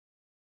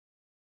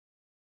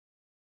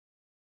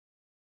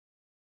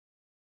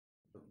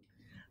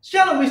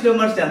Shalom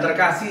Wisdomers yang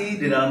terkasih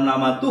di dalam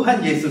nama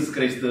Tuhan Yesus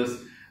Kristus.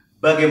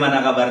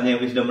 Bagaimana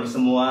kabarnya Wisdomers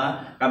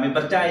semua? Kami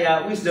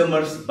percaya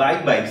Wisdomers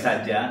baik-baik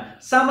saja,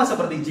 sama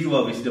seperti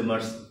jiwa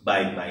Wisdomers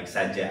baik-baik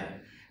saja.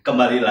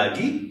 Kembali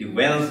lagi di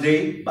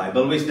Wednesday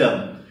Bible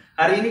Wisdom.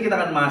 Hari ini kita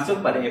akan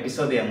masuk pada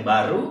episode yang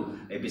baru,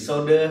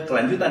 episode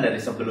kelanjutan dari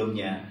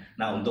sebelumnya.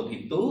 Nah, untuk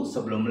itu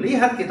sebelum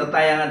melihat kita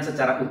tayangan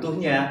secara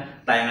utuhnya,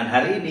 tayangan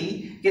hari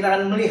ini, kita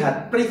akan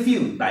melihat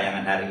preview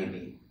tayangan hari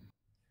ini.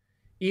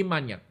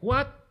 Imannya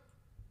kuat,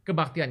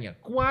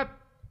 kebaktiannya kuat,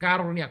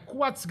 karunia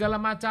kuat segala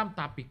macam,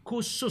 tapi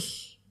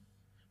khusus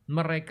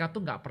mereka tuh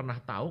nggak pernah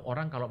tahu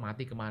orang kalau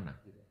mati kemana.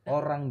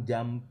 Orang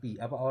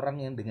jampi, orang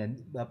yang dengan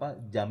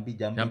jampi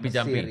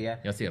Mesir ya.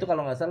 Mesir. Itu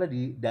kalau nggak salah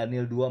di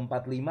Daniel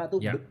 2:45 tuh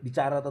Ya.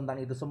 bicara tentang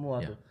itu semua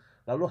Ya. tuh.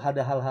 Lalu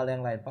ada hal-hal yang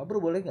lain. Pak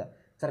Bro boleh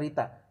nggak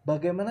cerita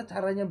bagaimana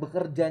caranya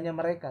bekerjanya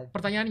mereka?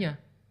 Pertanyaannya,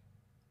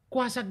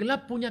 kuasa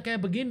gelap punya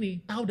kayak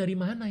begini, tahu dari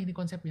mana ini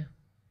konsepnya?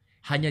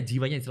 Hanya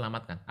jiwanya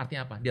diselamatkan.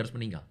 Artinya apa? Dia harus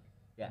meninggal.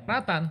 Ya.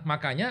 Ratan,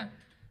 makanya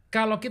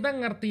kalau kita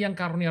ngerti yang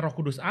karunia Roh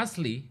Kudus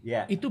asli,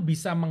 Ya. itu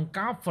bisa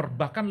mengcover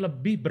bahkan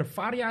lebih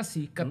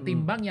bervariasi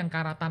ketimbang yang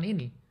karatan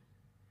ini.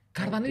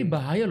 Karatan ini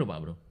bahaya loh Pak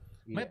Bro.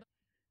 Iya.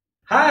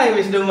 Hai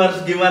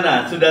Wisdomers,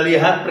 gimana? Sudah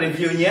lihat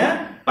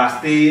previewnya?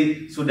 Pasti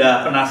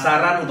sudah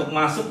penasaran untuk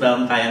masuk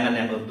dalam tayangan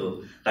yang utuh.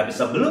 Tapi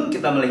sebelum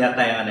kita melihat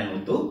tayangan yang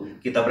utuh,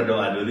 kita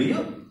berdoa dulu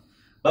yuk.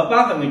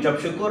 Bapak, kami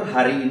ucap syukur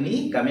hari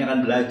ini kami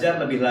akan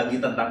belajar lebih lagi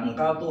tentang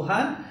Engkau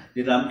Tuhan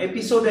di dalam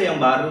episode yang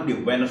baru di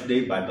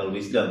Wednesday Bible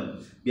Wisdom.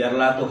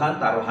 Biarlah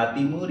Tuhan taruh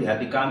hatimu di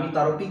hati kami,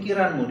 taruh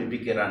pikiranmu di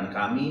pikiran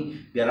kami.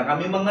 Biarlah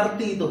kami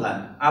mengerti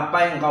Tuhan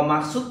apa yang Engkau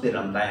maksud di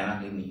dalam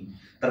tayangan ini.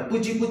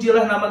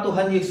 Terpuji-pujilah nama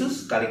Tuhan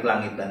Yesus, Khalik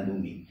langit dan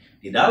bumi.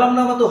 Di dalam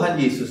nama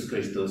Tuhan Yesus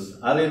Kristus.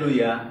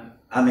 Haleluya.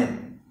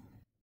 Amin.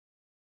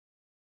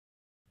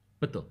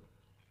 Betul.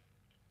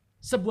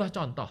 Sebuah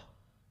contoh.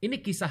 Ini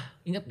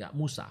kisah, ingat nggak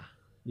Musa?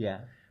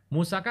 Ya.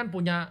 Musa kan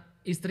punya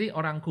istri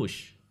orang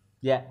Kush.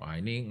 Ya. Wah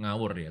ini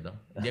ngawur dia tuh.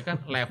 Dia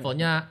kan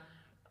levelnya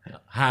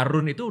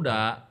Harun itu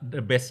udah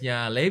the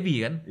bestnya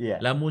Levi kan. Iya.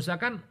 Lah Musa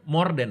kan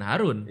more than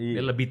Harun. Iya.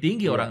 Dia lebih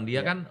tinggi Iya, orang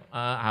dia iya. kan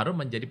Harun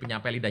menjadi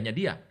penyampai lidahnya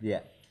dia.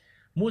 Ya.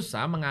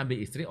 Musa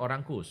mengambil istri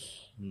orang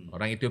Kush.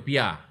 Orang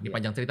Ethiopia. Ini Iya.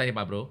 panjang cerita nih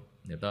Pak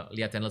Bro. Gitu,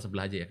 lihat channel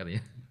sebelah aja ya katanya.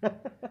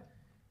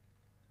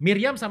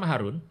 Miriam sama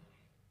Harun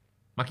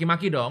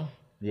maki-maki dong.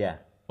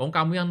 Ya.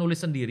 Kamu yang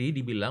nulis sendiri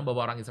dibilang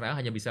bahwa orang Israel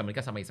hanya bisa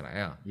menikah sama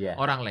Israel. Yeah.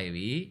 Orang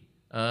Lewi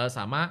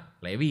sama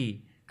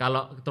Lewi.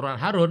 Kalau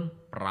keturunan Harun,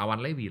 perawan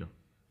Lewi loh.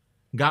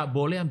 Nggak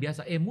boleh yang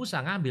biasa.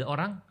 Musa ngambil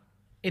orang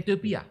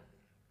Ethiopia.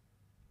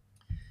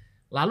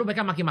 Lalu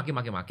mereka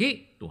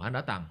maki-maki, Tuhan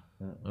datang.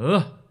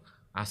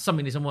 Asem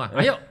ini semua.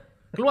 Ayo,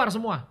 keluar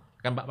semua.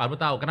 Kan Pak Baru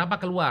tahu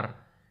kenapa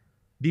keluar.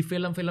 Di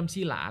film-film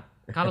silat,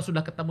 kalau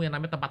sudah ketemu yang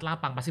namanya tempat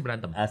lapang, pasti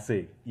berantem.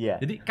 Asik.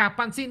 Iya. Jadi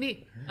kapan sih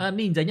nih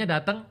ninjanya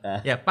datang?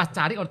 Ya pas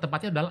cari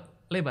tempatnya udah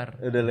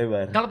lebar. Udah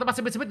lebar. Kalau tempat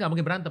sempit-sempit nggak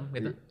mungkin berantem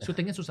gitu.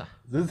 Syutingnya susah.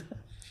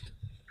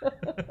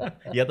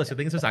 Iya tuh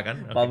syutingnya susah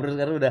kan? Pak Bro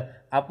sekarang udah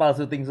hafal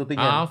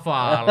syuting-syutingan.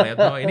 Hafal ya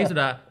tuh. Ini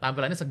sudah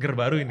tampilannya seger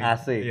baru ini.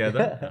 Asik. Iya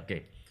tuh.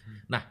 Oke.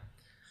 Nah,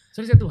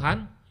 saudara Tuhan,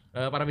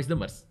 para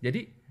wisdomers.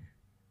 Jadi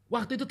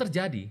waktu itu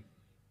terjadi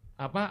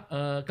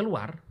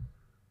keluar.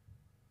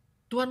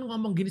 Tuhan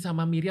ngomong gini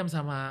sama Miriam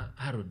sama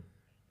Harun.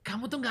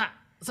 Kamu tuh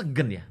nggak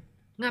segen ya?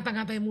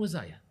 Ngata-ngatain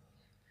Musa ya?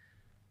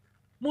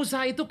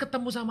 Musa itu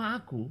ketemu sama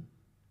aku,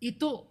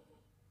 itu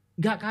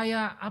nggak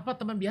kayak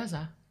teman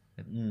biasa.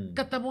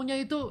 Ketemunya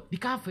itu di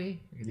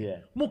kafe.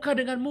 Iya. Muka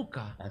dengan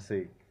muka.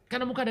 Asik.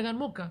 Karena muka dengan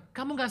muka,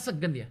 kamu nggak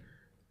segen ya?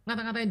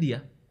 Ngata-ngatain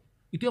dia.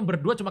 Itu yang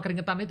berdua cuma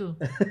keringetan itu.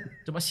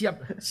 Cuma siap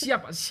bos.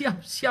 Siap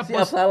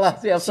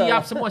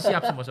semua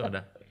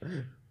saudara.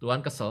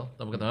 Tuhan kesel,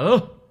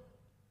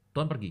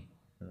 Tuhan pergi.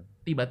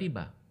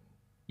 Tiba-tiba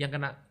yang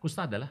kena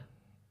kusta adalah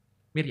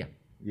Miriam.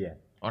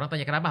 Iya. Orang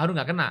tanya kenapa Harun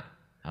nggak kena?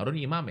 Harun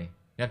imam ya.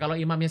 Ya kalau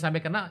imamnya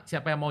sampai kena,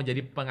 siapa yang mau jadi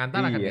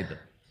pengantara kan gitu.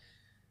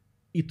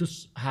 Itu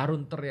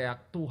Harun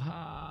teriak,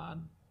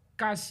 Tuhan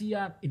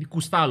kasihan. Ini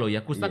kusta loh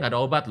ya, kusta nggak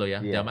ada obat loh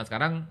ya. Zaman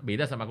sekarang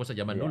beda sama kusta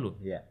zaman dulu.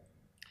 Iya.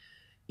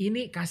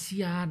 Ini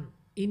kasihan,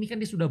 ini kan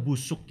dia sudah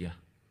busuk ya.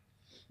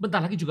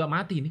 Bentar lagi juga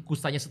mati ini,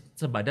 kustanya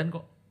sebadan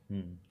kok.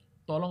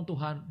 Tolong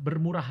Tuhan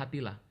bermurah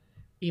hatilah.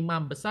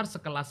 Imam besar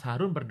sekelas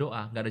Harun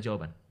berdoa, nggak ada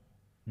jawaban.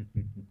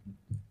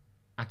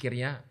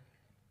 Akhirnya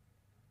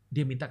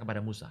dia minta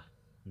kepada Musa.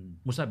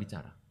 Musa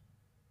bicara,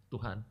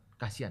 Tuhan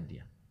kasihan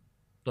dia.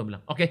 Tuhan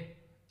bilang, oke,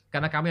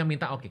 karena kamu yang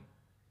minta, oke.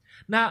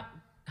 Nah,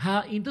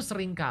 hal itu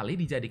seringkali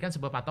dijadikan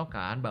sebuah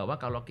patokan bahwa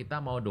kalau kita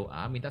mau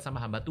doa, minta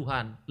sama hamba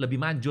Tuhan, lebih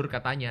manjur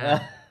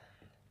katanya.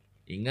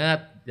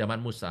 Ingat,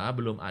 zaman Musa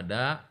belum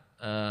ada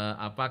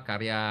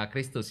karya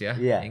Kristus ya.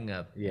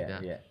 Ingat.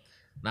 Iya.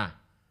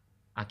 Nah,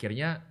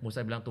 akhirnya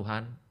Musa bilang,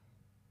 Tuhan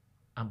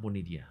ampuni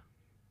dia.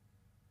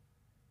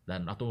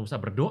 Dan waktu Musa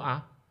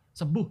berdoa,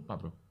 sembuh Pak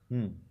Bro.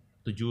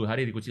 7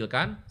 hari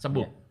dikucilkan,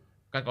 sembuh.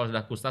 Kan kalau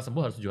sudah kusta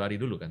sembuh harus 7 hari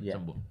dulu kan,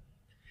 sembuh.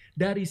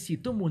 Dari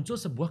situ muncul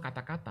sebuah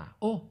kata-kata.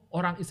 Oh,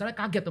 orang Israel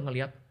kaget tuh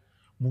ngelihat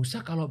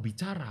Musa kalau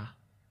bicara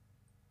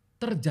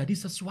terjadi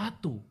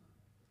sesuatu.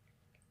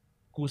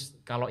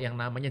 Kalau yang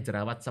namanya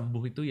jerawat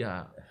sembuh itu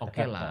ya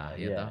oke lah,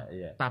 gitu.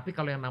 Tapi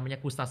kalau yang namanya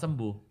kusta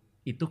sembuh,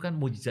 itu kan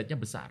mujizatnya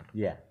besar.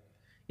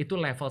 Itu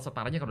level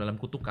setaranya kalau dalam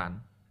kutukan,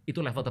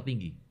 itu level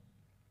tertinggi.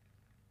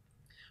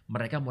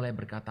 Mereka mulai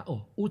berkata,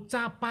 oh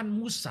ucapan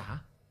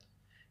Musa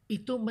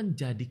itu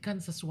menjadikan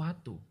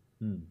sesuatu.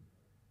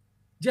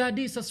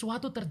 Jadi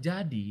sesuatu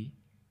terjadi,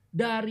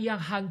 dari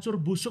yang hancur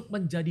busuk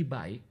menjadi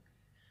baik,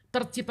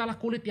 terciptalah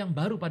kulit yang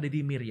baru pada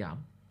diri Miriam,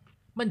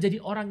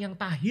 menjadi orang yang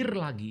tahir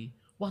lagi.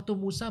 Waktu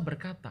Musa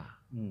berkata,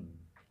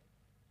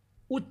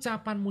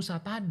 ucapan Musa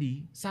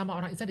tadi sama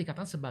orang Israel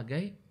dikatakan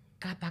sebagai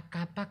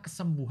kata-kata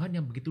kesembuhan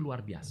yang begitu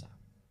luar biasa.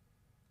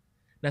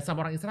 Dan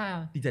sama orang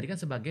Israel dijadikan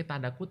sebagai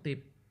tanda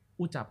kutip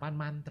ucapan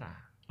mantra.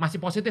 Masih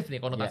positif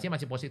nih, konotasinya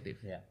masih positif.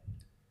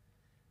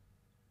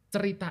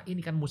 Cerita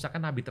ini kan Musa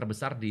kan nabi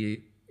terbesar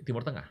di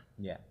Timur Tengah.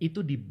 Itu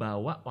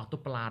dibawa waktu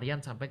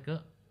pelarian sampai ke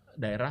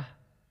daerah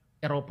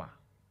Eropa.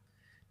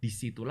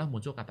 Disitulah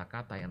muncul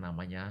kata-kata yang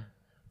namanya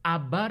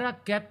Abara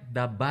ket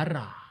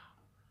dabara.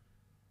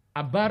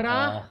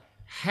 Abara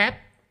het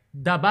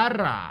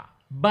dabara.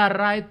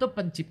 Bara itu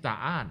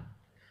penciptaan.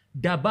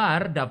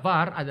 Dabar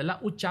adalah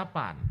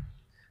ucapan.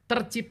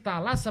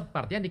 Terciptalah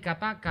seperti yang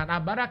dikatakan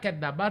abara ket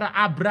dabara,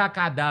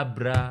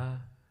 abrakadabra.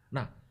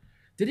 Nah,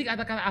 jadi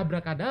kata-kata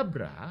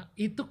abrakadabra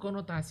itu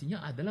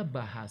konotasinya adalah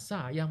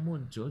bahasa yang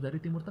muncul dari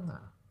Timur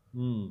Tengah.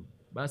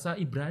 Bahasa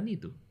Ibrani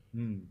itu.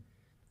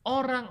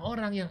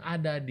 Orang-orang yang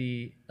ada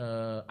di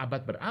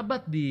abad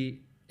berabad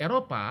di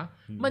Eropa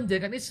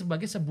menjadikan ini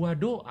sebagai sebuah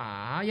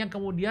doa yang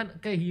kemudian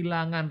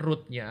kehilangan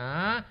rootnya,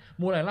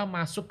 mulailah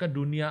masuk ke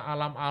dunia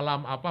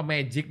alam-alam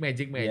magic.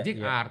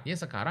 Artinya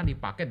sekarang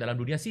dipakai dalam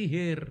dunia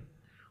sihir.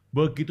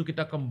 Begitu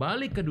kita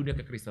kembali ke dunia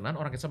kekristenan,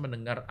 orang Kristen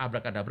mendengar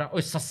abrakadabra, oh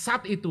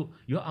sesat itu.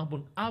 Ya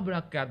ampun,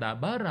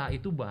 abrakadabra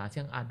itu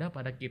bahasa yang ada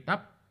pada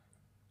kitab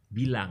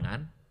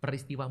bilangan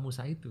peristiwa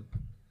Musa itu.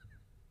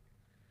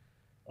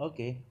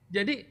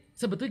 Jadi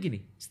sebetulnya gini,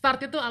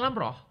 start itu alam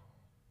roh.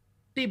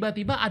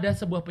 Tiba-tiba ada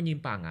sebuah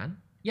penyimpangan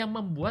yang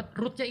membuat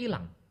rootnya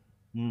hilang.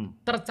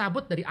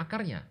 Tercabut dari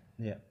akarnya.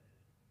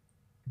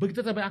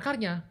 Begitu tercabut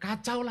akarnya,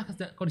 kacau lah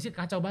kondisi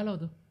kacau balau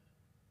tuh.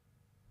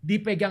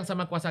 Dipegang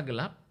sama kuasa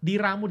gelap,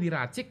 diramu,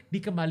 diracik,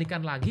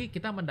 dikembalikan lagi,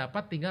 kita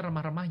mendapat tinggal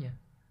remah-remahnya.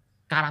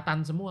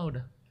 Karatan semua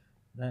udah.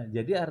 Nah,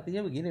 jadi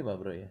artinya begini Pak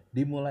Bro ya.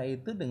 Dimulai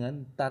itu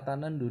dengan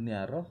tatanan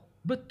dunia roh,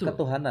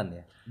 ketuhanan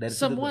ya. Dari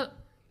semua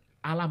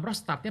alam roh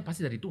startnya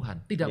pasti dari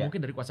Tuhan, tidak mungkin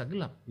dari kuasa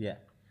gelap.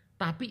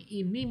 Tapi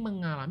ini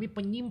mengalami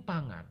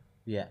penyimpangan.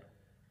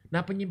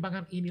 Nah,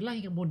 penyimpangan inilah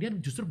yang kemudian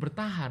justru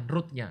bertahan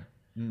rootnya.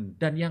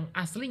 Dan yang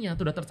aslinya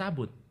sudah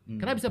tercabut.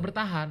 Kenapa bisa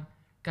bertahan?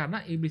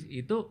 Karena iblis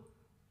itu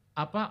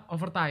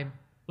overtime,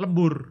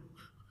 lembur.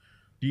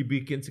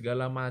 Dibikin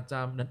segala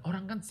macam. Dan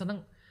orang kan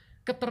senang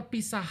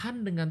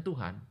keterpisahan dengan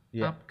Tuhan.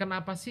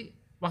 Kenapa sih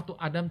waktu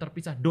Adam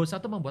terpisah?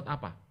 Dosa itu membuat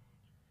apa?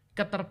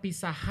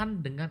 Keterpisahan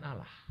dengan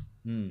Allah.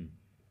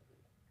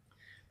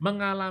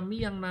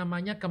 Mengalami yang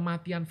namanya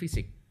kematian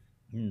fisik.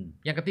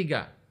 Yang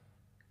ketiga,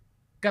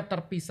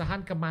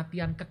 keterpisahan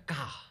kematian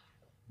kekal.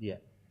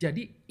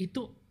 Jadi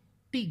itu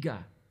 3.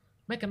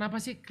 Kenapa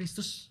sih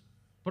Kristus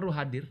perlu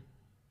hadir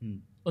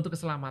untuk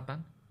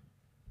keselamatan?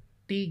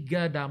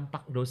 3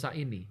 dampak dosa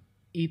ini.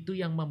 Itu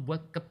yang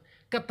membuat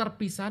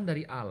keterpisahan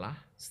dari Allah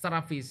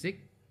secara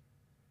fisik,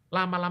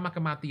 lama-lama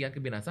kematian,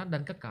 kebinasaan,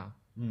 dan kekal.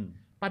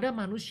 Pada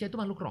manusia itu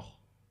makhluk roh.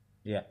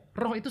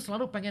 Roh itu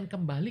selalu pengen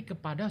kembali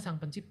kepada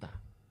Sang Pencipta.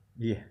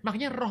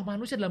 Makanya roh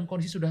manusia dalam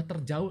kondisi sudah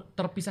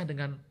terpisah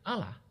dengan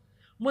Allah,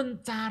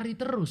 mencari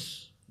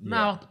terus.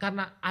 Nah,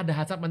 karena ada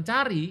hasrat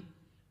mencari,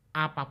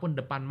 apapun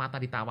depan mata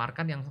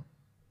ditawarkan yang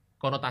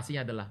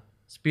konotasinya adalah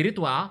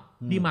spiritual,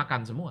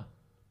 dimakan semua.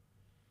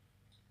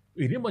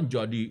 Ini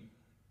menjadi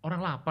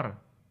orang lapar,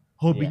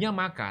 hobinya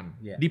makan,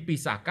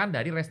 dipisahkan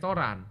dari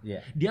restoran.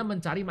 Dia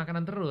mencari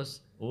makanan terus.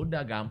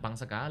 Udah gampang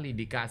sekali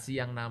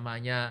dikasih yang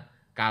namanya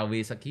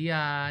KW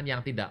sekian,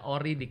 yang tidak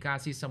ori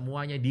dikasih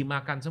semuanya,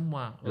 dimakan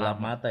semua.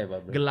 Gelap mata ya Pak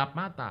Bro. Gelap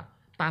mata.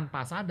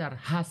 Tanpa sadar,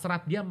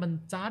 hasrat dia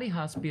mencari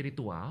hal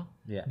spiritual,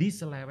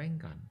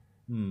 diselewengkan.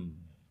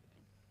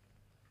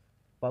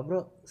 Pak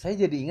Bro,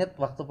 saya jadi ingat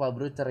waktu Pak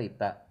Bro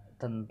cerita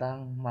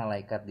tentang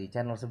malaikat di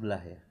channel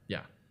sebelah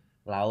ya.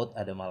 Laut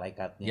ada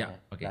malaikatnya.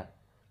 Nah,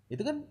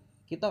 itu kan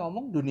kita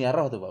ngomong dunia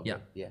roh tuh Pak Bro.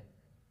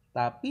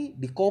 Tapi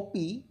di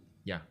copy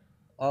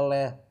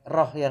oleh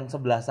roh yang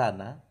sebelah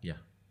sana.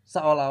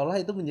 Seolah-olah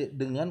itu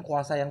dengan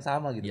kuasa yang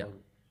sama gitu.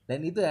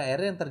 Dan itu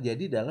akhirnya yang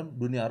terjadi dalam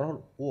dunia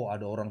roh.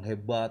 Ada orang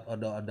hebat,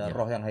 ada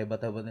roh yang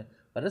hebat-hebatnya.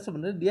 Padahal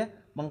sebenarnya dia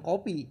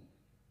mengcopy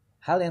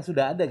hal yang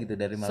sudah ada gitu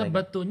dari malaikat.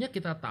 Sebetulnya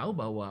kita tahu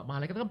bahwa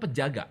malaikat kan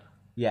penjaga.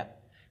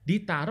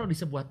 Ditaruh di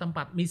sebuah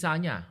tempat,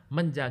 misalnya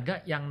menjaga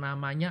yang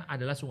namanya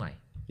adalah sungai.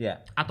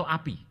 Atau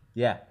api.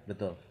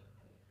 Betul.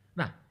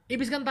 Nah,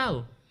 iblis kan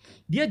tahu.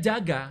 Dia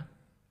jaga,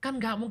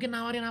 kan nggak mungkin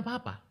nawarin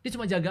apa-apa. Dia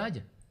cuma jaga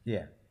aja.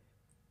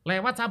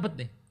 Lewat sabet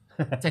nih.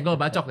 Senggol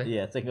bacok deh.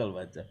 Senggol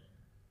bacok.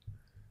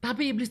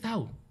 Tapi iblis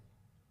tahu.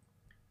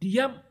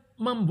 Dia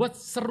membuat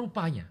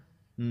serupanya.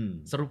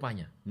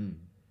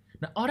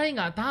 Nah orang yang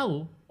nggak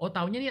tahu,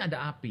 taunya ini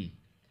ada api.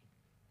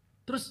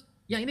 Terus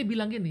yang ini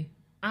bilang gini,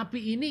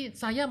 api ini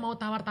saya mau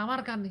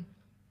tawar-tawarkan nih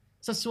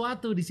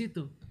sesuatu di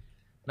situ.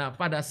 Nah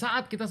pada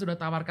saat kita sudah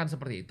tawarkan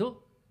seperti itu,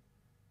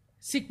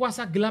 si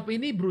kuasa gelap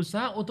ini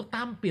berusaha untuk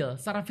tampil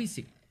secara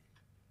fisik.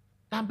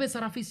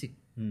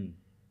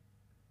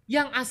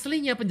 Yang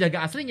aslinya,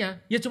 penjaga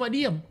aslinya, ya cuma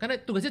diem. Karena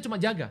tugasnya cuma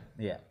jaga.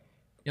 Iya.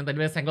 Yang tadi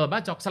senggol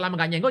bacok, selama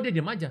gak nyenggol dia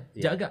diem aja,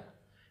 jaga.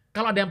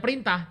 Kalau ada yang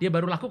perintah, dia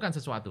baru lakukan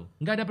sesuatu.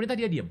 Nggak ada perintah,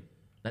 dia diem.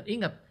 Dan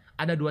ingat,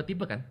 ada 2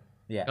 tipe kan?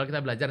 Kalau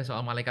kita belajar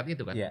soal malaikat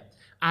itu kan.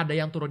 Ada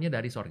yang turunnya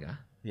dari sorga,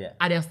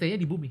 ada yang stay-nya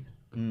di bumi.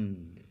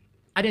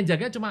 Ada yang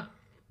jaganya cuma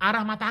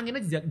arah mata angin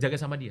aja jaga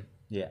sama dia.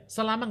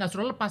 Selama nggak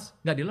suruh lepas,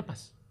 nggak dilepas.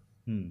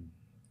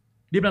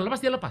 Dia bilang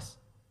lepas, dia lepas.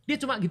 Dia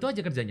cuma gitu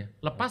aja kerjanya.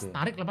 Lepas,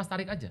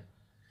 tarik aja.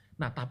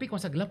 Nah, tapi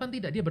kuasa gelap kan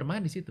tidak, dia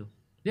bermain di situ.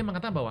 Dia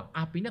mengatakan bahwa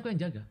api ini aku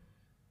yang jaga.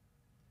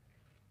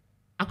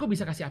 Aku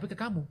bisa kasih api ke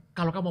kamu.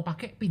 Kalau kamu mau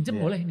pakai,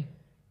 pinjem boleh nih.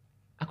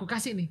 Aku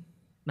kasih nih.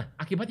 Nah,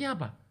 akibatnya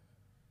apa?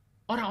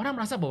 Orang-orang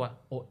merasa bahwa,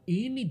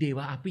 ini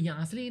dewa api yang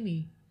asli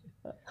ini.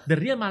 The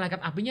real malaikat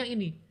apinya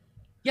ini.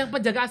 Yang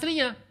penjaga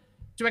aslinya,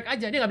 cuek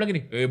aja. Dia gak bilang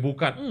gini,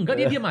 bukan. Enggak,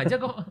 dia diam aja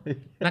kok.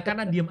 Nah,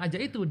 karena diam aja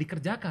itu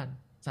dikerjakan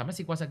sama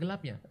si kuasa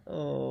gelapnya.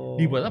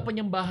 Dibuatlah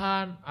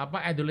penyembahan,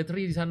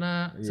 idolatry di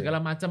sana, segala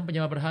macam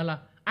penyembah berhala.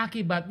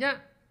 Akibatnya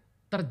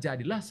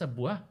terjadilah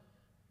sebuah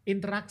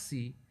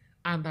interaksi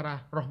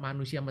antara roh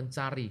manusia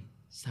mencari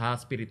hal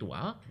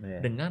spiritual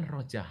dengan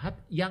roh jahat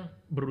yang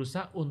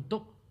berusaha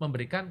untuk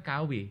memberikan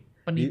KW,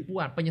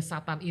 penipuan,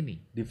 penyesatan ini.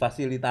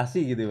 Difasilitasi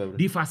gitu Pak Bro?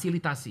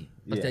 Difasilitasi,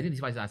 terjadi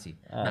difasilitasi.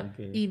 Nah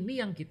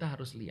ini yang kita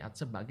harus lihat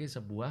sebagai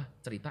sebuah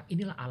cerita,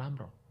 inilah alam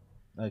roh.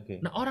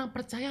 Nah orang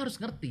percaya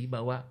harus ngerti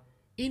bahwa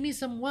ini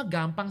semua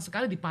gampang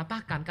sekali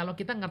dipatahkan kalau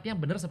kita ngerti yang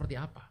benar seperti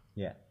apa.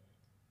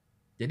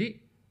 Jadi,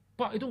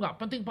 Pak itu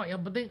nggak penting Pak, yang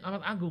penting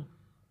amat agung.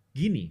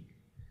 Gini,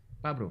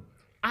 Pak Bro.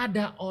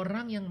 Ada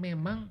orang yang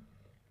memang,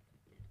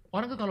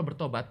 orang tuh kalau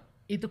bertobat,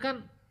 itu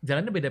kan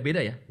jalannya beda-beda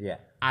ya.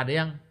 Ada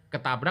yang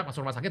ketabrak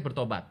masuk rumah sakit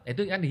bertobat.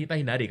 Itu kan kita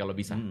hindari kalau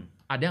bisa.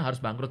 Ada yang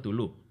harus bangkrut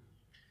dulu.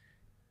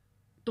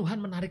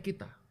 Tuhan menarik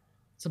kita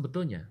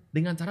sebetulnya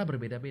dengan cara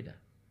berbeda-beda.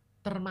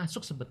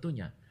 Termasuk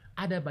sebetulnya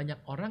ada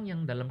banyak orang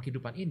yang dalam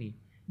kehidupan ini,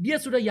 dia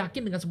sudah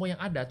yakin dengan semua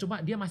yang ada, cuma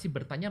dia masih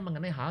bertanya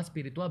mengenai hal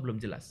spiritual belum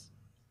jelas.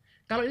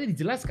 Kalau ini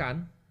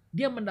dijelaskan,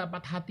 dia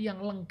mendapat hati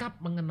yang lengkap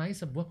mengenai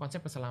sebuah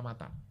konsep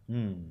keselamatan.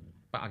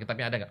 Pak,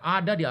 Alkitabnya ada nggak?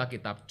 Ada di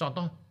Alkitab.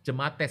 Contoh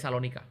jemaat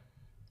Tesalonika.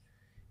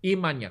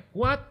 Imannya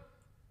kuat,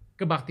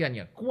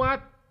 kebaktiannya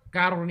kuat,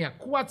 karunia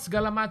kuat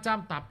segala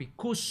macam, tapi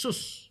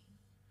khusus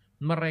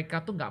mereka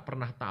tuh nggak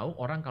pernah tahu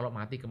orang kalau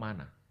mati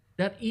kemana.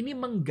 Dan ini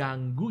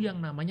mengganggu yang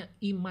namanya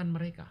iman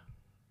mereka.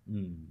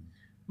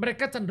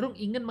 Mereka cenderung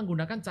ingin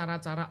menggunakan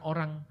cara-cara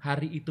orang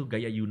hari itu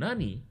gaya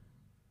Yunani,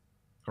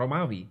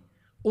 Romawi,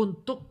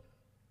 untuk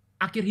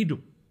akhir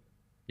hidup.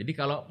 Jadi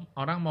kalau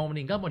orang mau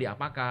meninggal mau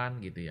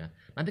diapakan gitu ya.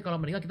 Nanti kalau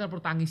meninggal kita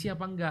perlu tangisi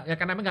apa enggak? Ya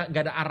karena memang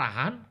enggak ada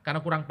arahan, karena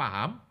kurang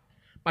paham.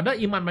 Padahal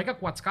iman mereka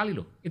kuat sekali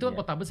loh. Itu kan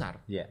kota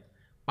besar.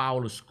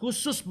 Paulus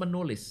khusus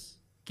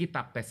menulis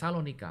kitab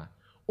Tesalonika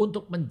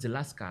untuk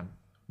menjelaskan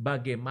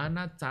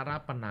bagaimana cara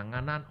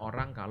penanganan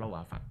orang kalau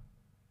wafat.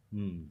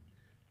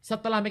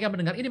 Setelah mereka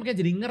mendengar ini, mereka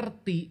jadi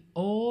ngerti.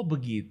 Oh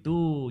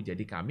begitu.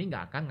 Jadi kami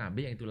nggak akan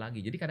ngambil yang itu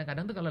lagi. Jadi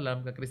kadang-kadang tuh kalau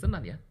dalam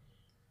kekristenan ya,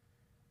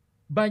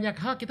 banyak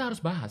hal kita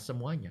harus bahas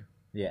semuanya.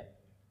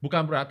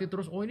 Bukan berarti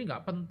terus, ini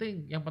nggak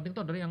penting. Yang penting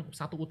itu adalah yang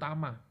satu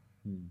utama.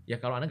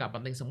 Ya kalau Anda nggak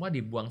penting semua,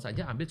 dibuang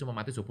saja, ambil cuma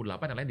Matius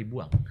 28, yang lain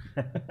dibuang.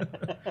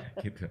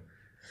 Gitu.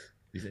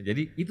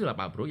 Jadi itulah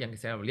Pak Bro, yang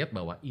saya lihat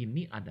bahwa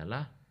ini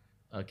adalah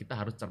kita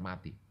harus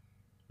cermati.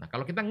 Nah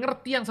kalau kita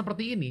ngerti yang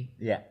seperti ini,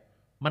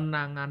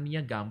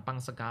 menangannya gampang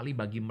sekali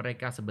bagi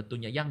mereka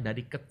sebetulnya yang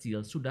dari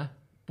kecil sudah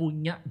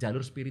punya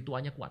jalur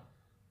spiritualnya kuat.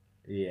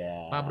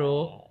 Pak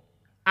Bro,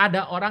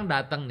 ada orang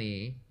datang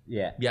nih,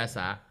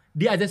 biasa,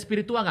 dia aja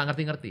spiritual nggak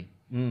ngerti-ngerti.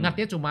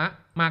 Ngertinya cuma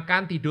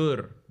makan,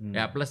 tidur,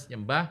 ya plus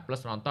nyembah,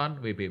 plus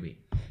nonton WBW.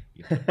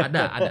 Gitu.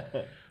 Ada.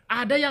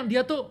 Ada yang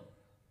dia tuh,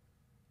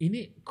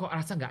 ini kok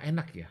rasa nggak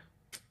enak ya.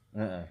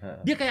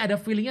 Dia kayak ada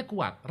feelingnya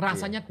kuat,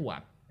 rasanya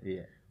kuat.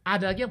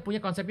 Ada lagi yang punya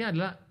konsepnya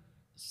adalah,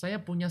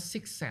 saya punya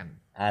sixth sense.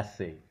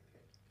 Asik.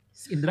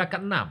 Indera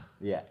ke-6.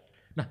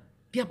 Nah,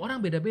 tiap orang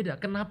beda-beda.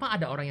 Kenapa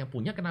ada orang yang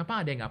punya, kenapa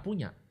ada yang nggak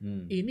punya?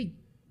 Ini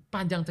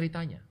panjang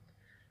ceritanya.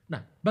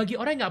 Nah, bagi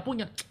orang yang nggak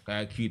punya,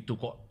 kayak gitu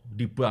kok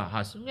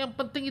dibahas. Yang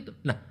penting itu.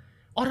 Nah,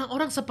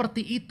 orang-orang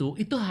seperti itu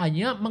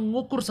hanya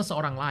mengukur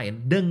seseorang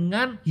lain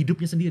dengan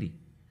hidupnya sendiri.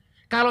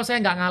 Kalau saya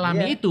nggak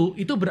ngalami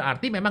itu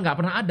berarti memang nggak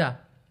pernah ada.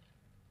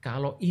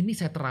 Kalau ini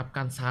saya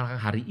terapkan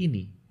hari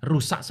ini,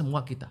 rusak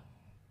semua kita.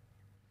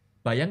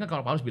 Bayangkan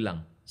kalau Paulus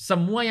bilang,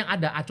 semua yang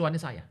ada acuannya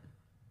saya.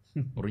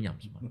 Runyam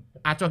semua.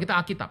 Acuan kita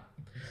Alkitab.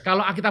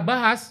 Kalau Alkitab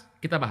bahas,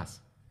 kita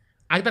bahas.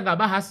 Alkitab nggak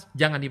bahas,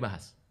 jangan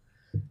dibahas.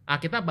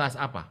 Alkitab bahas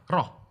apa?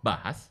 Roh,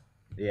 bahas.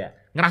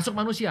 Ngerasuk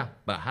manusia,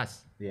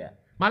 bahas.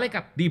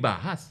 Malaikat,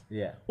 dibahas.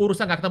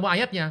 Urusan nggak ketemu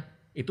ayatnya,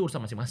 itu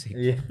urusan masing-masing.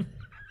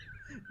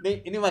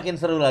 Ini makin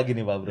seru lagi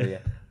nih Pak Bro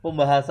ya.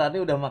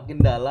 pembahasannya udah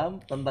makin dalam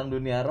tentang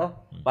dunia roh,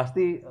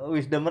 pasti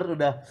wisdomers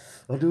udah,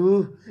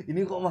 aduh,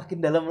 ini kok makin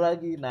dalam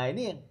lagi. Nah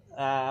ini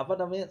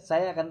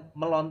saya akan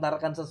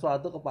melontarkan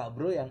sesuatu ke Pak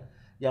Bro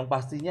yang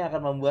pastinya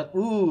akan membuat,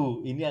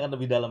 ini akan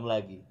lebih dalam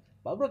lagi.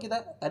 Pak Bro,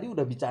 kita tadi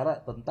udah bicara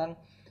tentang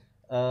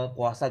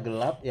kuasa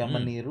gelap yang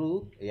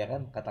meniru, ya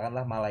kan,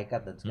 katakanlah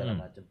malaikat dan segala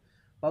macam.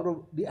 Pak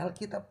Bro, di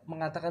Alkitab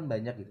mengatakan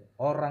banyak gitu.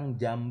 Orang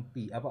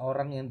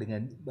orang yang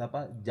dengan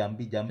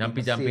jampi-jampi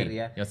Mesir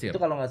ya.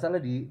 Itu kalau nggak salah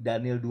di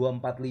Daniel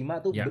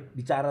 2:45 tuh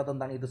bicara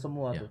tentang itu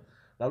semua tuh.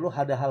 Lalu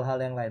ada hal-hal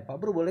yang lain. Pak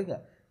Bro, boleh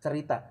nggak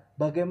cerita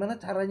bagaimana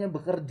caranya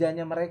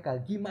bekerjanya mereka?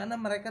 Gimana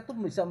mereka tuh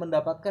bisa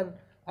mendapatkan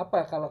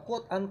kalau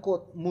quote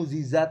unquote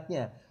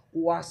mukjizatnya,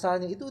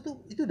 kuasanya itu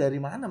dari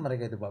mana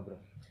mereka itu, Pak Bro?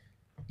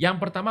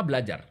 Yang pertama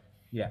belajar.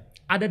 Ya.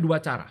 Ada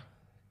dua cara.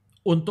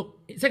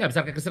 Saya nggak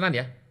bisa kekristenan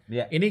ya.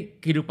 Ya. Ini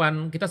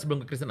kehidupan kita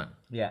sebelum kekristenan.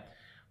 Ya.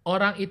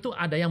 Orang itu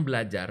ada yang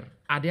belajar,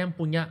 ada yang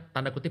punya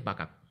tanda kutip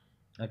bakat.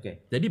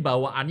 Oke. Jadi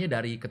bawaannya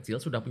dari kecil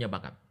sudah punya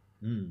bakat.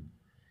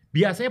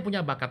 Biasanya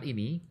punya bakat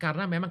ini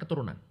karena memang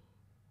keturunan.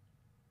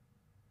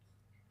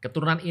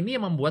 Keturunan ini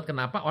yang membuat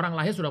kenapa orang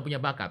lahir sudah punya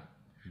bakat.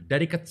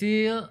 Dari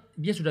kecil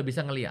dia sudah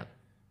bisa ngelihat.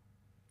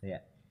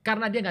 Ya.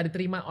 Karena dia nggak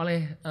diterima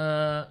oleh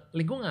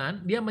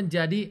lingkungan, dia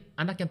menjadi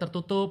anak yang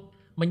tertutup,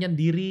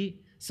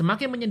 menyendiri.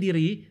 Semakin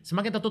menyendiri,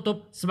 semakin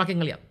tertutup,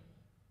 semakin ngelihat.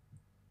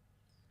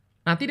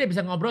 Nanti dia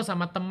bisa ngobrol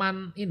sama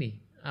teman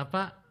ini,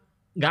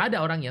 nggak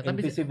ada orangnya.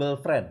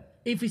 Invisible friend.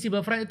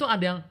 Invisible friend itu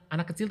ada yang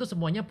anak kecil tuh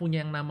semuanya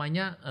punya yang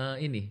namanya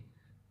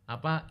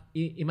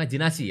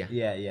imajinasi ya.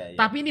 Iya.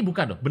 Tapi ini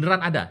bukan loh,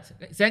 beneran ada.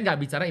 Saya nggak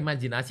bicara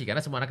imajinasi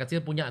karena semua anak kecil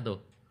punya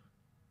tuh.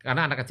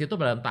 Karena anak kecil tuh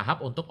dalam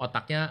tahap untuk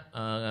otaknya,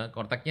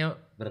 korteknya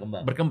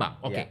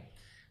berkembang. Oke. Okay.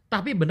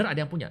 Tapi bener ada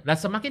yang punya. Dan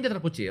semakin dia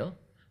terkucil,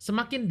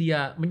 semakin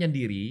dia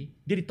menyendiri,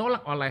 dia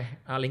ditolak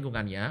oleh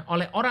lingkungannya,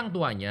 oleh orang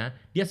tuanya,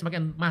 dia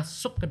semakin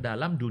masuk ke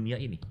dalam dunia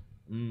ini.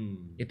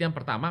 Itu yang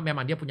pertama,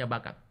 memang dia punya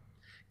bakat.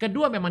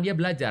 Kedua, memang dia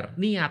belajar.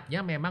 Niatnya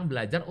memang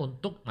belajar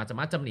untuk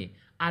macam-macam nih.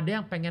 Ada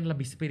yang pengen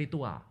lebih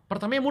spiritual.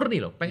 Pertamanya murni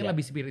loh, pengen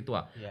lebih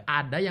spiritual.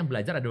 Ada yang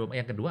belajar, ada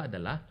yang kedua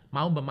adalah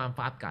mau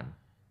memanfaatkan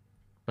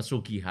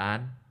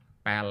pesugihan,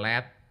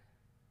 pelet,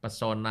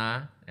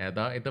 pesona,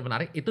 itu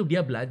menarik. Itu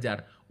dia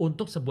belajar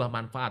untuk sebuah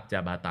manfaat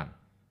jabatan.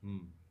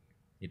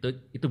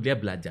 Itu dia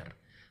belajar.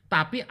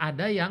 Tapi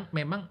ada yang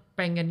memang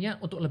pengennya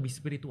untuk lebih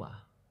spiritual.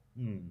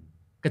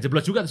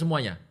 Kejeblos juga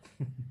semuanya.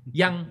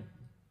 Yang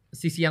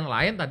sisi yang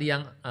lain tadi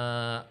yang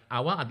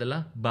awal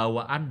adalah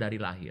bawaan dari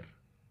lahir.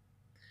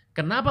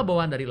 Kenapa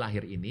bawaan dari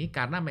lahir ini?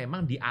 Karena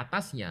memang di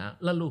atasnya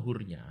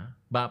leluhurnya,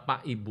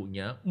 bapak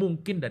ibunya,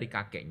 mungkin dari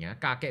kakeknya,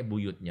 kakek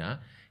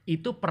buyutnya,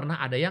 itu pernah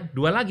ada yang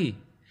dua lagi.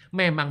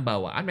 Memang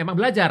bawaan, memang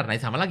belajar. Nah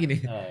sama lagi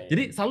nih.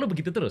 Jadi selalu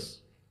begitu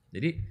terus.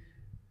 Jadi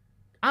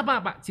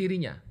apa Pak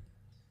cirinya?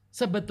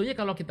 Sebetulnya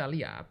kalau kita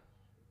lihat,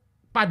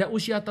 pada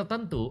usia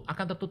tertentu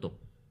akan tertutup.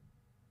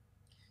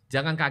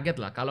 Jangan kaget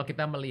lah kalau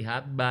kita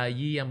melihat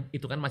bayi yang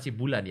itu kan masih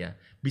bulan ya,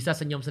 bisa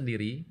senyum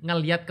sendiri,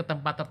 ngelihat ke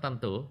tempat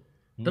tertentu,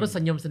 terus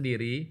senyum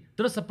sendiri,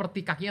 terus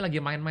seperti kakinya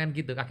lagi main-main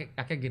gitu,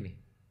 kakek gini.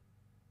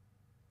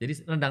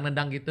 Jadi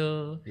nendang-nendang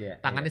gitu,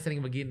 tangannya sering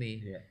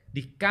begini.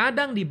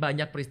 Kadang di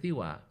banyak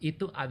peristiwa,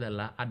 itu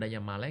adalah adanya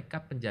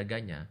malaikat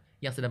penjaganya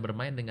yang sedang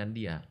bermain dengan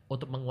dia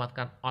untuk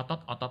menguatkan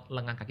otot-otot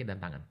lengan kaki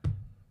dan tangan.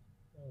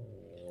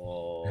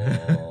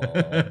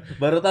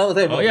 Baru tahu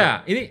saya.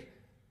 Ya, ini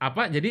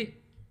jadi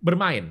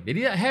bermain.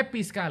 Jadi dia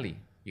happy sekali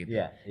gitu.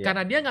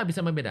 Karena dia nggak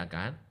bisa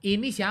membedakan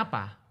ini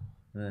siapa.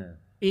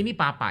 Ini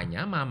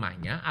papanya,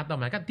 mamanya atau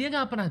mereka, dia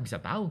nggak pernah bisa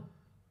tahu.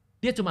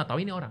 Dia cuma tahu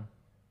ini orang.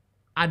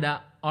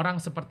 Ada orang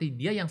seperti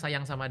dia yang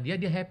sayang sama dia,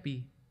 dia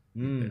happy.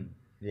 Gitu.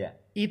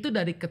 Itu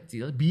dari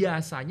kecil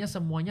biasanya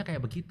semuanya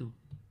kayak begitu.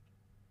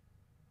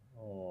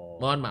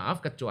 Mohon maaf,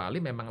 kecuali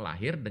memang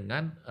lahir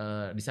dengan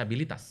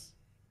disabilitas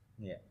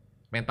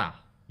mental,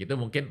 gitu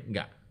mungkin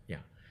enggak. Ya.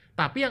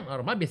 Tapi yang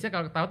normal biasanya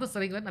kalau ketawa tuh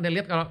sering kan, Anda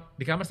lihat kalau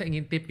di kamar saya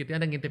ngintip gitu,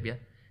 ada ngintip ya.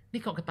 Ini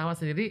kok ketawa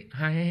sendiri,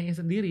 hehehe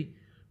sendiri.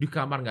 Di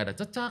kamar nggak ada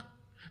cecak,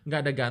 nggak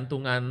ada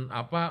gantungan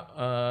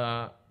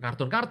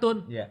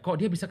kartun-kartun. Kok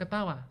dia bisa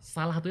ketawa?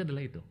 Salah satunya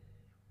adalah itu.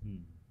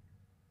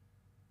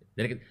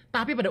 Jadi,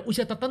 tapi pada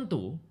usia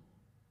tertentu,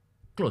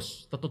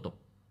 close, tertutup.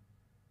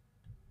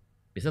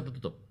 Bisa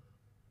tertutup.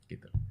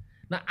 Gitu.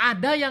 Nah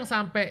ada yang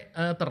sampai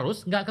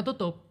terus nggak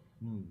ketutup,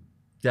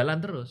 jalan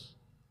terus.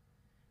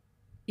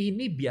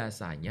 Ini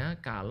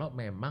biasanya kalau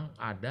memang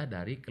ada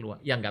dari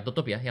keluarga, yang nggak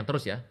tutup ya, yang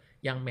terus ya,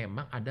 yang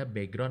memang ada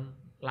background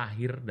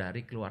lahir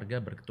dari keluarga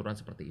berketurunan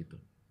seperti itu.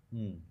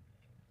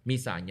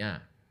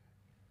 Misalnya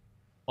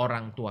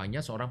orang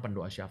tuanya seorang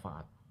pendoa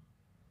syafaat,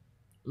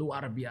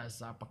 luar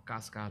biasa peka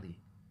sekali.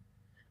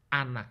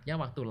 Anaknya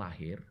waktu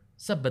lahir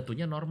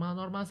sebetulnya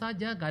normal-normal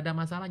saja, gak ada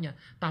masalahnya.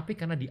 Tapi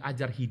karena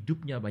diajar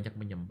hidupnya banyak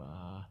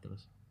menyembah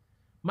terus,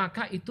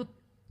 maka itu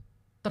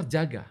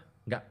terjaga,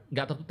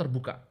 nggak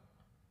terbuka.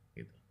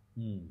 Gitu.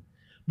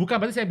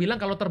 Bukan berarti saya bilang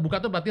kalau terbuka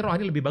itu berarti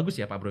rohani lebih bagus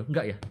ya Pak Bro,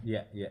 enggak ya?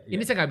 Iya.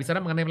 Ini saya nggak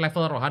bicara mengenai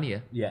level rohani ya.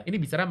 Ini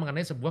bicara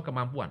mengenai sebuah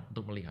kemampuan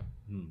untuk melihat.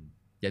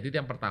 Jadi itu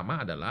yang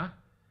pertama adalah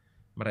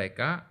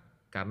Mereka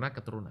karena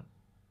keturunan.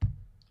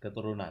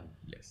 Keturunan.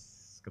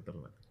 Yes,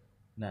 keturunan.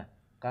 Nah,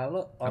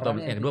 kalau atau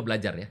orang yang kedua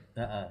belajar ya.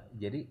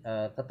 Jadi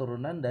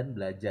keturunan dan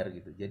belajar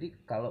gitu.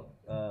 Jadi kalau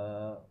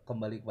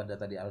kembali kepada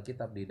tadi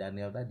Alkitab di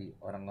Daniel tadi,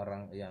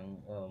 orang-orang yang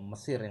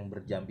Mesir yang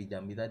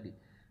berjambi-jambi tadi,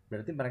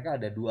 berarti mereka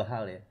ada dua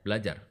hal ya.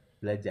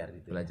 Belajar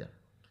gitu. Belajar.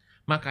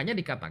 Makanya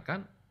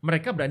dikatakan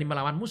mereka berani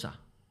melawan Musa.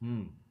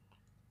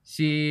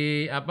 Si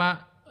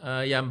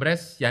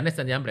Yanes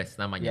dan Yambres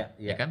namanya,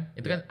 ya kan?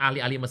 Itu kan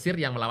ahli-ahli Mesir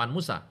yang melawan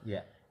Musa.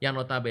 Yang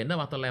notabene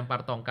waktu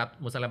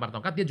Musa lempar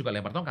tongkat, dia juga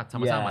lempar tongkat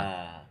sama-sama.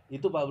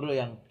 Itu Pak Bro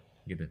yang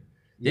gitu.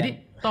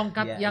 Jadi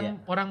tongkat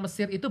yang orang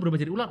Mesir itu berubah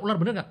jadi ular. Ular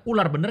bener nggak?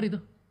 Ular bener itu.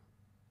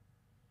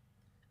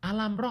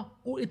 Alam roh,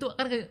 itu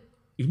kan kayak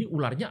ini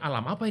ularnya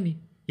alam apa ini?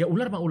 Ya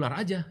ular mah ular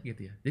aja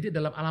gitu ya. Jadi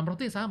dalam alam roh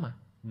itu sama.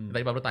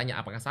 Tadi Pak Bro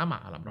tanya apakah sama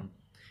alam roh?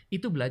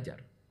 Itu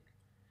belajar.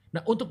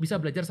 Nah untuk bisa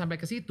belajar sampai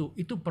ke situ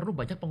itu perlu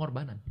banyak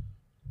pengorbanan.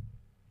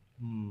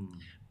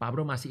 Pak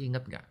Bro masih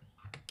ingat nggak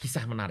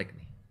kisah menarik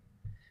nih?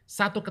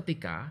 Satu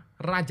ketika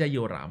Raja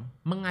Yoram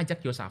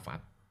mengajak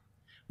Yosafat,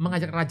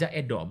 mengajak Raja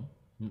Edom,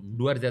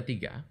 2 Raja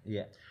 3,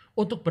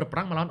 untuk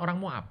berperang melawan orang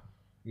Moab.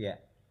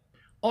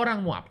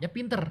 Orang Moabnya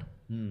pinter,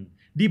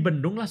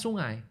 dibendunglah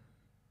sungai.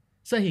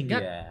 Sehingga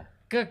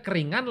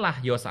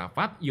kekeringanlah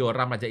Yosafat,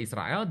 Yoram Raja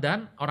Israel,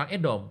 dan orang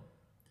Edom.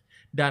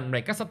 Dan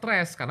mereka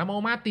stres karena mau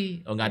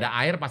mati. Nggak ada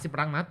air pasti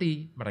perang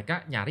mati.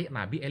 Mereka nyari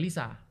Nabi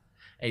Elisa.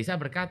 Elisa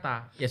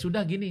berkata, ya sudah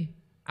gini,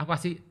 aku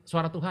kasih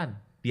suara Tuhan.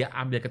 Dia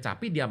ambil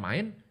kecapi, dia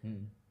main.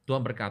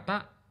 Tuhan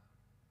berkata,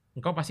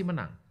 engkau pasti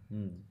menang.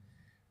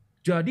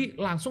 Jadi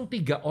langsung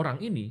 3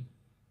 orang ini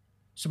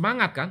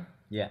semangat kan?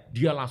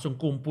 Dia langsung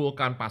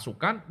kumpulkan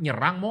pasukan,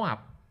 nyerang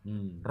Moab.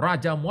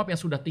 Raja Moab yang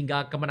sudah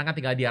kemenangan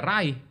tinggal dia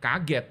raih,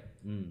 kaget.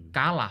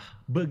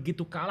 Kalah.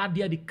 Begitu kalah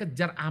dia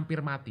dikejar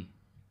hampir mati.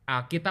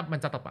 Alkitab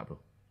mencatat Pak Bro.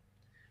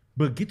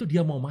 Begitu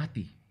dia mau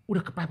mati,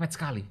 udah kepepet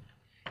sekali.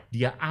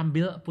 Dia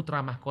ambil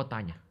putra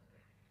mahkotanya.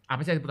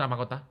 Apa sih putra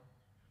mahkota?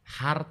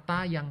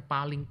 Harta yang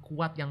paling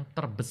kuat, yang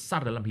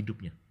terbesar dalam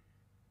hidupnya.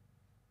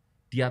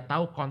 Dia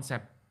tahu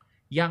konsep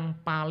yang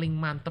paling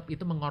mantep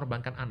itu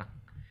mengorbankan anak.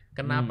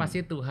 Kenapa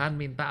sih Tuhan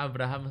minta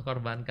Abraham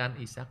mengorbankan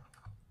Ishak?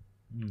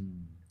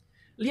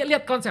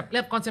 Lihat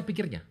konsep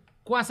pikirnya.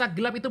 Kuasa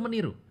gelap itu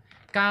meniru.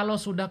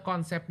 Kalau sudah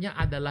konsepnya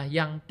adalah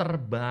yang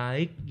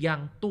terbaik,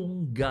 yang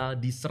tunggal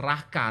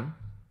diserahkan,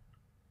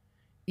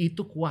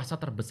 itu kuasa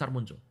terbesar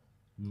muncul.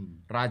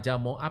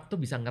 Raja Moab tuh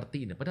bisa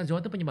ngerti ini. Padahal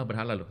Jawa itu penyembah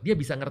berhala loh. Dia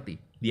bisa ngerti.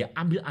 Dia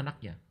ambil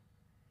anaknya.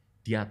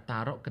 Dia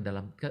taruh ke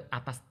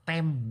atas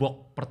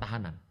tembok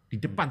pertahanan. Di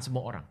depan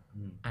semua orang.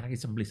 Anaknya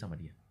disembelih sama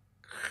dia.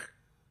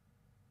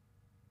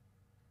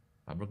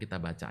 Pak Bro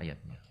kita baca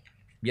ayatnya.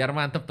 Biar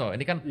mantep toh.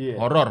 Ini kan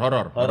horor.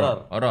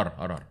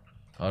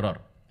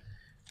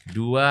 2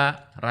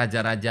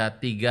 Raja-Raja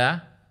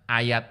 3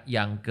 ayat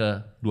yang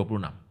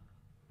ke-26.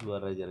 2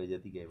 Raja-Raja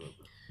 3 ya Pak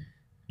Bro.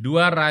 2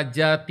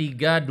 Raja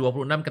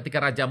 3:26 ketika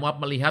Raja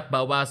Moab melihat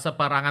bahwa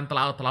seperangan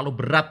terlalu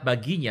berat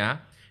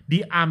baginya,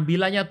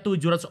 diambilanya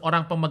 700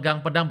 orang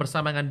pemegang pedang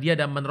bersama dengan dia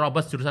dan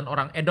menerobos jurusan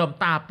orang Edom,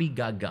 tapi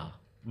gagal.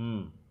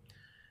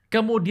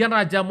 Kemudian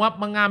Raja Moab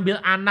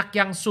mengambil anak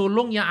yang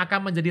sulung yang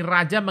akan menjadi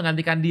raja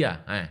menggantikan dia.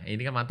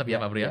 Ini kan mantap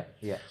ya Pak Bro ya.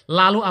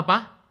 Lalu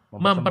apa?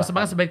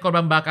 Mempersembahkan sebagai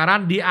korban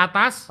bakaran di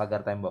atas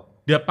pagar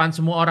tembok. Depan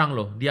semua orang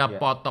loh. Dia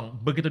potong.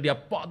 Begitu dia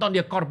potong,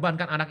 dia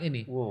korbankan anak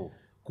ini.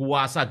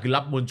 Kuasa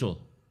gelap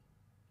muncul.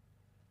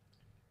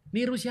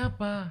 Niru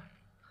siapa?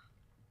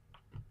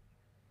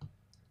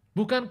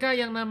 Bukankah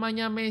yang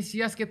namanya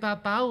Mesias kita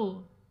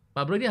tahu?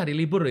 Pak Bro ini hari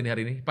libur ini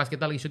hari ini. Pas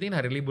kita lagi syuting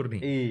hari libur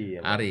nih.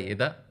 Iya. Hari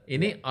itu.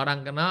 Ini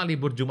orang kenal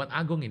libur Jumat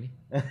Agung ini.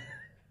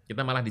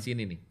 Kita malah di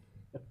sini nih.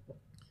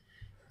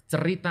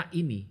 Cerita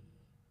ini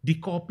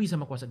dikopi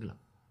sama kuasa gelap.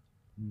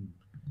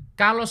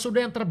 Kalau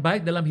sudah yang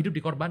terbaik dalam hidup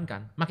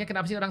dikorbankan, makanya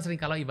kenapa sih orang sering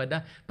kalau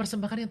ibadah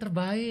persembahkan yang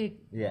terbaik?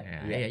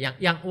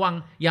 Yang uang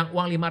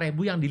 5.000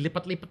 yang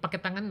dilipat-lipat pakai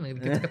tangan,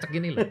 kecek-kecek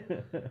gini loh.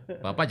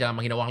 Bapak jangan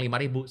menghina uang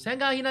 5.000.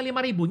 Saya nggak hina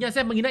 5.000-nya,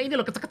 saya menghina ini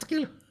loh, kecek-kecek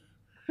ini loh.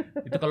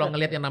 Itu kalau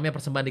ngelihat yang namanya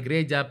persembahan di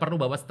gereja perlu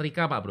bawa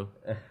setrika Pak Bro.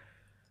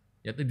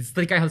 Ya itu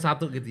setrika yang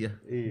satu gitu ya.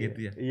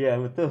 Gitu ya. Iya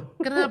betul.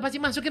 Kenapa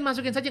sih masukin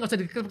saja nggak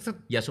usah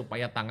ya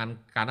supaya tangan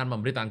kanan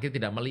memberi, tangan kiri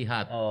tidak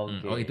melihat.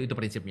 Oh itu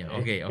prinsipnya.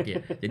 Oke.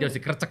 Jadi harus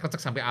dikercek-kercek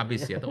sampai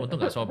habis ya.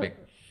 Untung nggak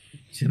sobek.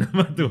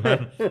 Nama Tuhan.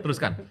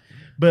 Teruskan.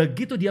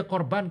 Begitu dia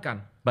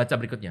korbankan, baca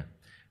berikutnya.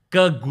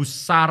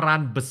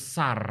 Kegusaran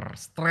besar,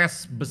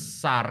 stres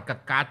besar,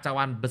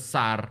 kekacauan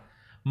besar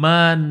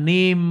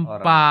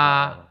menimpa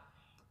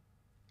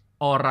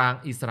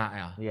orang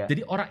Israel.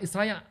 Jadi orang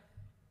Israel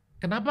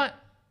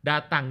kenapa?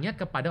 Datangnya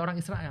kepada orang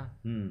Israel.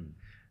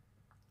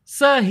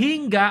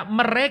 Sehingga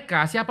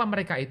mereka, siapa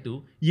mereka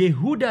itu?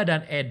 Yehuda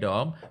dan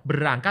Edom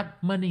berangkat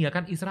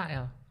meninggalkan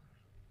Israel.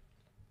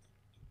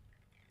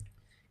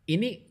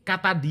 Ini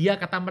kata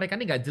mereka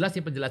ini gak jelas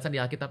nih penjelasan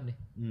di Alkitab nih.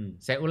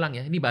 Saya ulang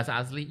ya, ini bahasa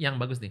asli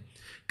yang bagus nih.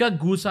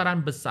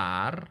 Kegusaran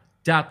besar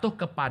jatuh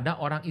kepada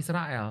orang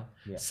Israel.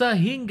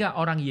 Sehingga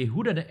orang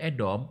Yehuda dan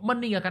Edom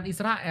meninggalkan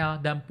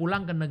Israel dan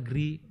pulang ke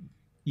negeri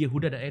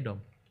Yehuda dan Edom.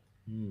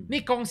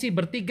 Ini kongsi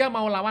bertiga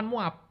mau lawan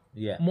Moab.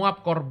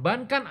 Moab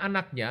korbankan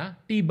anaknya,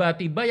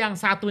 tiba-tiba yang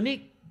satu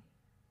ini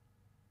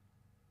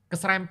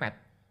keserempet.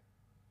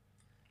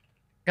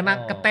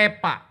 Kena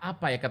ketepa.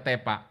 Apa ya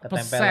ketepa?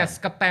 Peses,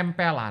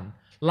 ketempelan.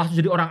 Langsung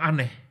jadi orang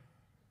aneh.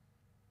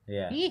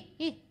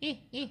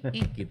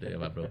 Gitu ya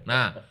Pak Bro.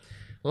 Nah,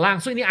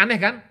 langsung ini aneh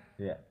kan?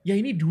 Ya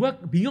ini dua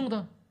bingung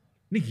toh.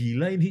 Ini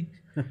gila ini.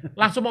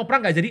 Langsung mau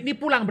perang gak jadi, ini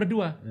pulang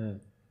berdua.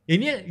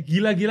 Ini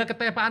gila-gila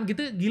ketepaan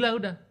gitu, gila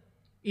udah.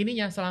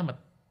 Ininya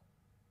selamat.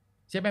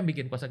 Siapa yang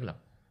bikin kuasa gelap?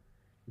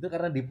 Itu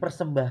karena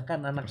dipersembahkan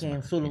anaknya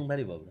yang sulung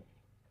tadi, Pak Bro.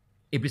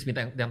 Iblis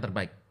minta yang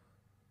terbaik.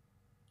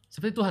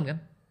 Seperti Tuhan kan?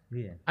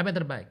 Apa yang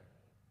terbaik?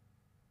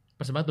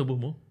 Persembahan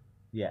tubuhmu.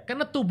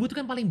 Karena tubuh itu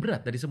kan paling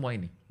berat dari semua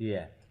ini.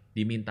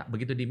 Diminta,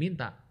 begitu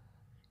diminta.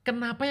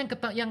 Kenapa yang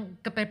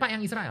ketepa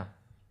yang Israel?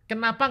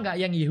 Kenapa nggak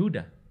yang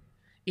Yehuda?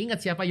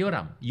 Ingat siapa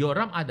Yoram?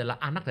 Yoram adalah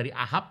anak dari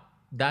Ahab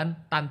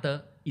dan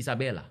tante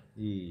Isabella.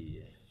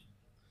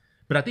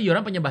 Berarti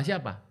Yoram penyembah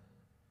siapa?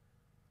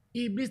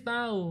 Iblis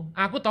tahu.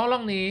 Aku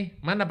tolong nih,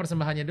 mana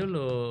persembahannya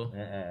dulu?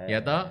 Ya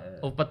toh,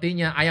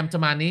 upetinya ayam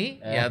cemani,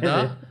 ya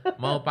toh.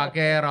 Mau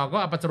pakai rokok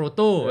apa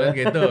cerutu,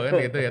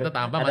 gitu ya toh,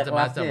 tambah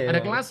macam-macam. Ada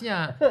kelasnya.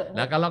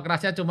 Nah, kalau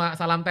kerasnya cuma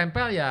salam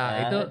tempel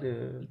ya itu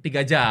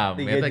 3 jam,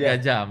 ya 3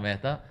 jam, ya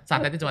toh.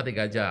 Santetnya cuma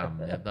 3 jam,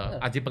 ya toh.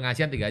 Aji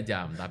pengasihan 3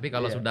 jam. Tapi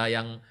kalau sudah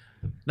yang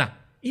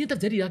ini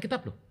terjadi di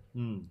Alkitab loh.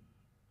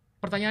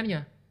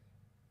 Pertanyaannya,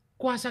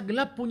 kuasa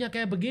gelap punya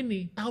kayak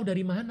begini, tahu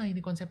dari mana ini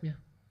konsepnya?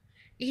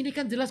 Ini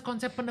kan jelas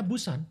konsep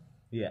penebusan.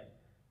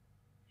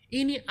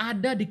 Ini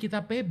ada di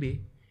kitab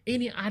PB.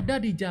 Ini ada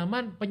di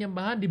zaman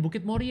penyembahan di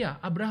Bukit Moria,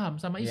 Abraham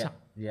sama Ishak.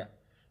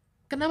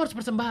 Kenapa harus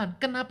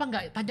persembahan? Kenapa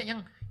nggak tanya yang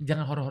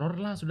jangan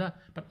horor-horor lah sudah.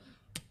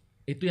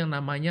 Itu yang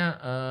namanya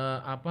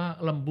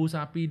lembu,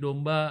 sapi,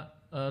 domba,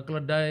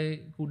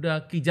 keledai,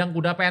 kuda, kijang,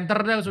 kuda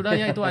panther deh sudah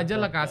ya itu aja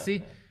lah kasih.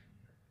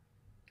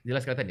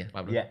 Jelas kelihatan ya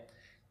Pak Bro?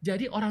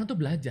 Jadi orang itu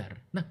belajar.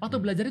 Nah waktu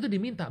belajar itu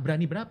diminta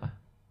berani berapa?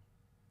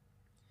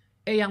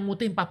 Yang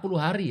mutih 40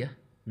 hari ya.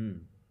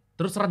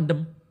 Terus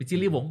rendem di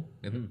Ciliwung.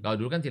 Gitu. Kalau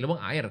dulu kan Ciliwung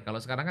air. Kalau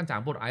sekarang kan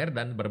campur air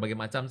dan berbagai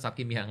macam zat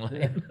kimia yang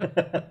lain.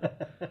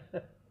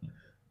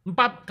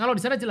 Kalau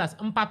di sana jelas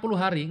 40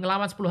 hari,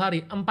 ngelawan 10 hari,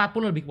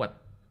 40 lebih kuat.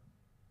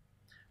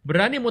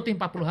 Berani mutih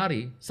 40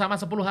 hari sama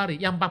 10 hari,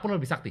 yang 40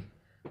 lebih sakti.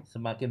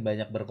 Semakin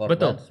banyak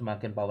berkorban,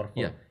 semakin powerful.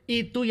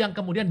 Itu yang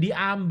kemudian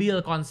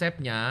diambil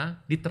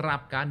konsepnya,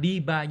 diterapkan di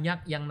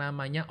banyak yang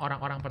namanya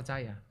orang-orang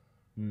percaya.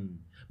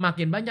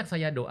 Makin banyak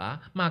saya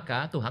doa,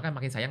 maka Tuhan akan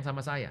makin sayang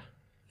sama saya.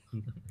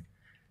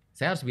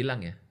 Saya harus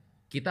bilang ya,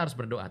 kita harus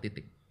berdoa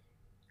titik.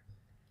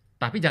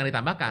 Tapi jangan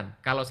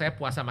ditambahkan, kalau saya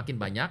puasa makin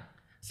banyak,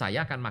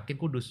 saya akan makin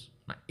kudus.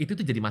 Nah itu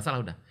tuh jadi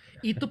masalah udah.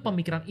 Itu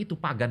pemikiran itu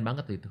pagan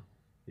banget tuh itu.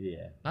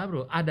 Nah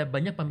bro, ada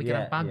banyak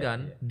pemikiran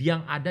pagan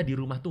yang ada di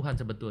rumah Tuhan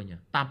sebetulnya.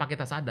 Tanpa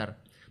kita sadar.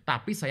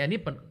 Tapi saya ini,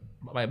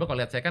 Bapak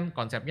kalau lihat saya kan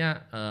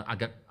konsepnya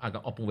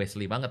agak open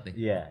Wesley banget nih.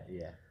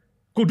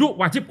 Kudu,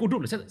 wajib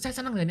kudu. Saya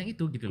senang dengan yang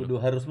itu gitu loh. Kudu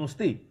harus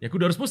mesti. Ya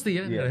kudu harus mesti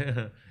ya.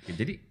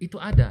 Jadi itu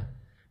ada.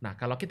 Nah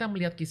kalau kita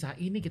melihat kisah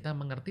ini kita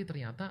mengerti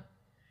ternyata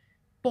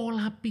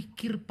pola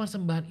pikir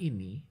persembahan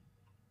ini.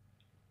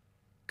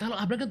 Kalau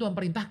Abraham kan Tuhan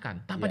perintahkan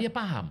tanpa dia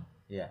paham.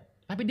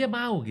 Tapi dia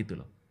mau gitu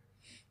loh.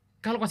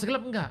 Kalau kuasa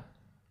gelap enggak.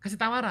 Kasih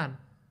tawaran.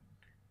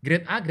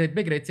 Grade A, grade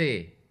B, grade C.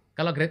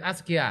 Kalau grade A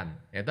sekian.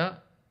 Itu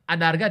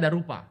ada harga, ada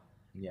rupa.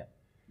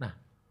 Nah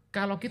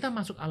kalau kita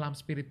masuk alam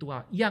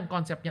spiritual yang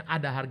konsepnya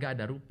ada harga,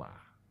 ada rupa.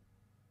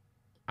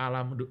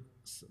 Alam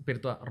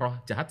spiritual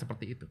roh jahat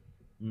seperti itu.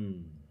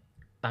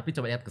 Tapi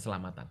coba lihat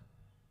keselamatan.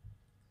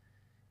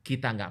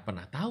 Kita nggak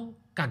pernah tahu,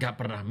 kagak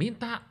pernah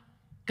minta,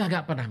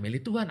 kagak pernah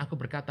milih Tuhan. Aku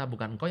berkata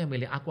bukan engkau yang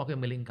milih aku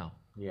yang milih engkau.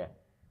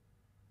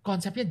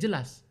 Konsepnya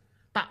jelas.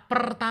 Tak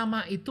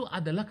pertama itu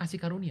adalah kasih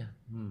karunia.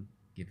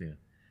 Gitu.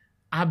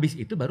 Habis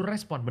itu baru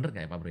respon, bener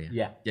gak ya Pak Bro ya?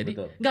 Jadi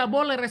nggak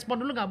boleh respon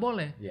dulu, nggak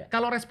boleh.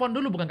 Kalau respon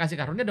dulu bukan kasih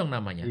karunia dong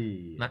namanya.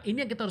 Nah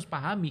ini yang kita harus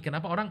pahami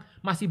kenapa orang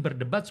masih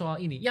berdebat soal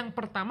ini. Yang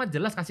pertama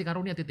jelas kasih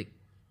karunia titik.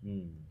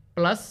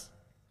 Plus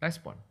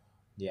respon.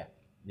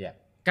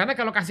 Karena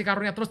kalau kasih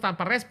karunia terus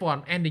tanpa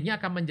respon, endingnya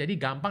akan menjadi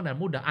gampang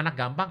dan mudah. Anak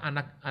gampang,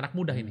 anak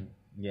mudah ini.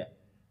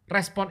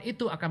 Respon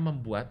itu akan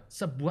membuat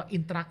sebuah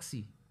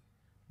interaksi.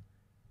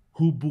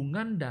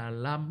 Hubungan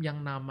dalam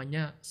yang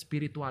namanya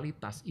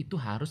spiritualitas itu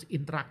harus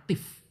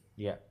interaktif.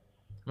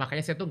 Makanya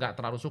saya tuh nggak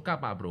terlalu suka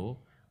Pak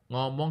Bro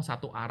ngomong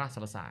satu arah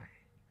selesai.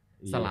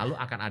 Selalu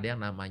akan ada yang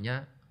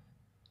namanya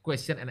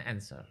question and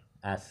answer.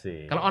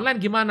 Asik. Kalau online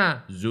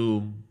gimana?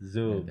 Zoom.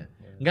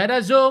 Nggak ada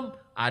Zoom,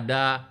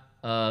 ada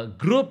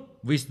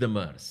grup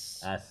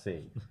Wisdomers.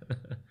 Asik.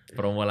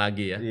 Promo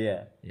lagi ya.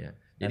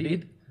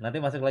 Jadi nanti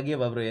masuk lagi ya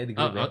Pak Bro ya di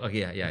grup.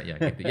 Ya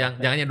gitu.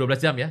 Jangan yang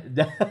 12 jam ya.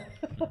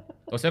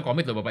 Saya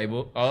komit loh Bapak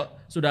Ibu. Kalau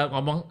sudah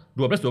ngomong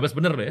 12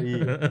 bener deh.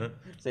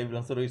 Saya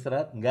bilang suruh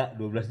istirahat, enggak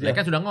 12 jam. Ya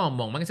kan sudah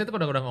ngomong. Makanya saya tuh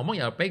kalau udah ngomong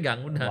ya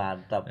pegang udah.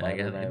 Mantap Pak.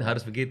 Ya, kan? Itu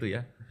harus begitu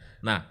ya.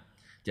 Nah,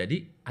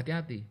 jadi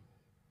hati-hati.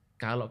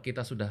 Kalau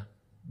kita sudah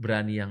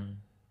berani yang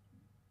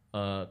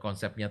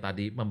konsepnya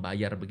tadi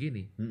membayar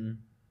begini,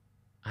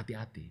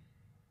 hati-hati.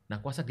 Nah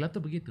kuasa gelap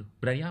tuh begitu,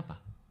 berani apa?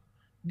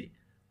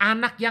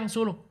 Anak yang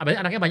sulung,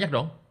 anaknya banyak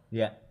dong,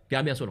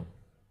 diambil sulung,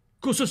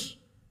 khusus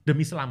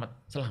demi selamat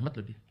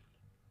lebih.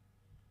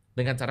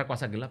 Dengan cara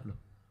kuasa gelap loh.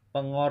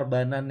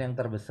 Pengorbanan yang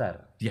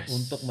terbesar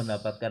untuk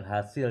mendapatkan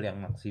hasil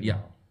yang maksimal. Ya,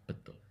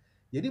 betul.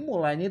 Jadi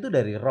mulainya itu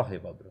dari roh ya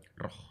Pak Bro?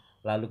 Roh.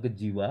 Lalu ke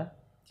jiwa,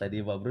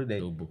 tadi Pak Bro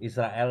dari tubuh.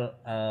 Israel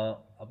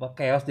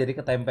chaos jadi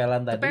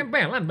ketempelan tadi.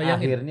 Ketempelan,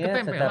 bayangin. Akhirnya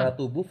secara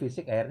tubuh,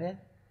 fisik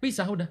akhirnya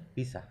pisah udah.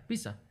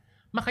 Pisah.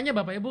 Makanya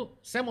Bapak Ibu,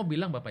 saya mau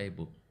bilang Bapak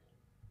Ibu,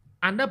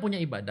 Anda punya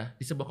ibadah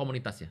di sebuah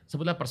komunitas ya,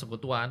 sebutlah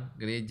persekutuan,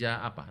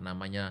 gereja, apa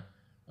namanya,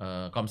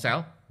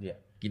 komsel.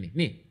 Gini,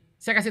 nih,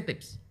 saya kasih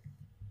tips.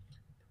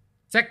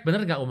 Cek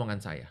bener gak omongan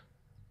saya.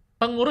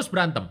 Pengurus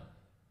berantem.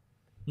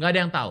 Gak ada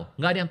yang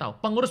tahu.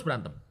 Pengurus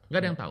berantem.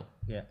 Gak ada yang tahu.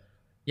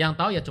 Yang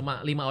tahu ya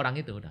cuma 5 orang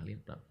itu. Udah.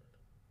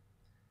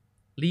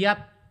 Lihat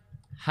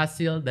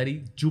hasil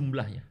dari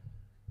jumlahnya.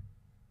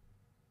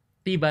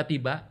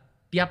 Tiba-tiba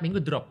tiap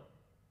minggu drop.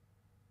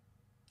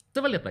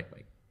 Coba lihat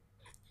baik-baik.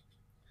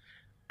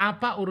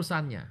 Apa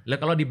urusannya? Lah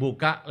kalau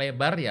dibuka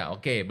lebar ya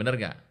oke, bener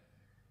gak?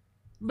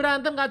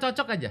 Berantem gak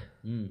cocok aja.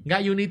 Gak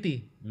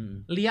unity.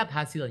 Lihat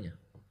hasilnya.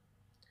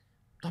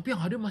 Tapi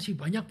yang hadir masih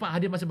banyak Pak,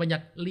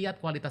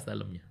 lihat kualitas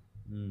dalamnya.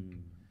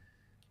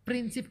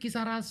 Prinsip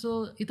kisah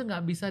rasul itu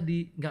nggak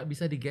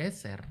bisa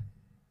digeser.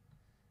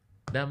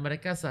 Dan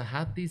mereka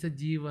sehati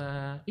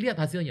sejiwa. Lihat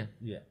hasilnya.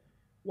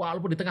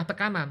 Walaupun di tengah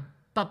tekanan,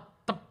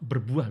 tetap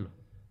berbuah loh.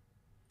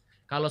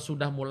 Kalau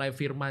sudah mulai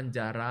firman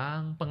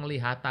jarang,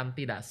 penglihatan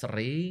tidak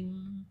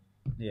sering,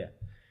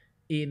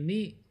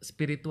 ini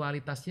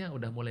spiritualitasnya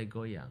udah mulai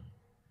goyang.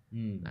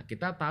 Nah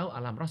kita tahu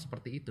alam roh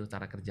seperti itu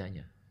cara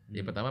kerjanya.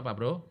 Yang pertama Pak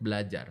Bro,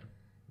 belajar.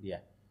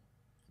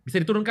 Bisa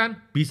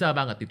diturunkan? Bisa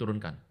banget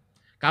diturunkan.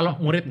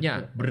 Kalau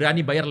muridnya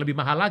berani bayar lebih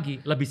mahal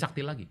lagi, lebih sakti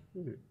lagi.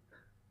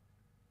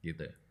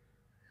 Gitu.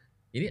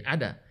 Ini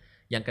ada.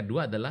 Yang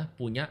kedua adalah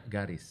punya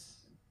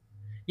garis.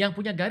 Yang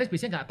punya garis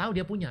biasanya nggak tahu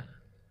dia punya.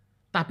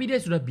 Tapi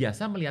dia sudah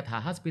biasa melihat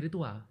hal-hal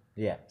spiritual.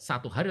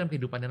 Satu hari dalam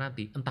kehidupannya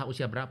nanti, entah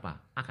usia berapa,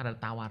 akan ada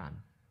tawaran.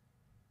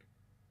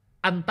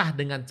 Entah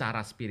dengan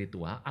cara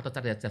spiritual atau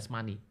cara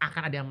jasmani,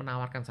 akan ada yang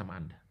menawarkan sama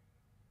Anda.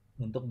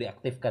 Untuk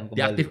diaktifkan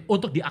kembali.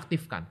 Untuk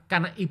diaktifkan.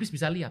 Karena iblis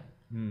bisa lihat.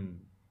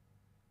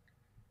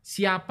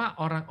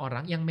 Siapa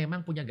orang-orang yang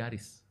memang punya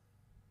garis.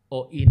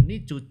 Oh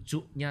ini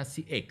cucunya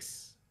si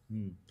X.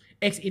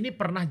 X ini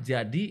pernah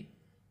jadi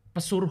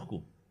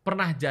pesuruhku.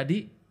 Pernah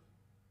jadi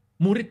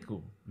muridku.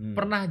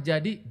 Pernah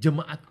jadi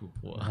jemaatku.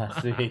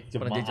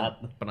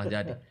 Pernah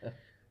jadi.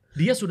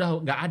 Dia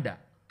sudah gak ada.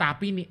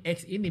 Tapi ini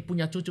X ini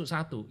punya cucu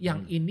satu.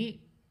 Yang ini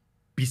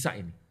bisa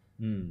ini.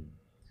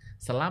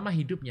 Selama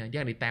hidupnya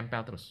dia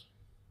ditempel terus.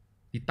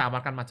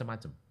 Ditawarkan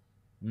macam-macam.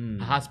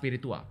 Hal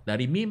spiritual.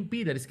 Dari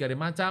mimpi, dari segala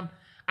macam.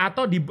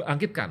 Atau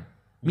dibangkitkan.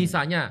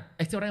 Misalnya,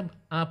 orang yang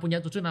punya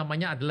cucu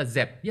namanya adalah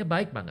Z. Dia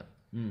baik banget.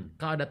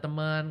 Kalau ada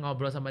teman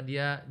ngobrol sama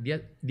dia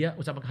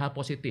ucapkan hal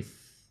positif.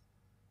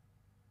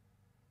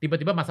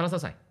 Tiba-tiba masalah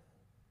selesai.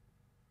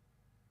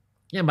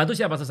 Yang bantu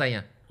siapa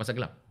selesainya? Kuasa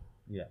gelap.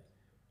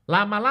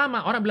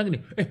 Lama-lama orang bilang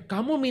gini,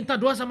 kamu minta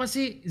doa sama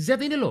si Z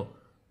ini loh.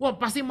 Wah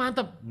pasti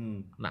mantep.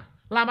 Nah,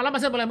 lama-lama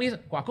saya mulai mikir,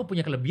 kok aku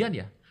punya kelebihan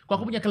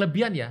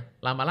ya?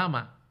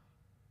 Lama-lama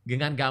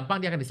dengan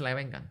gampang dia akan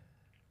diselewengkan.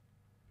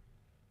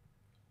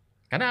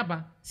 Karena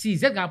apa? Si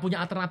Z gak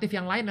punya alternatif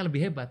yang lain yang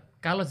lebih hebat.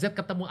 Kalau Z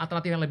ketemu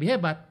alternatif yang lebih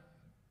hebat,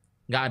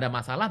 gak ada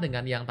masalah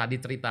dengan yang tadi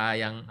cerita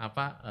yang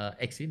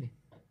X ini.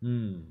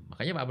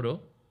 Makanya Pak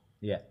Bro,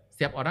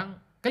 setiap orang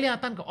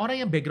kelihatan kok, orang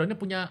yang backgroundnya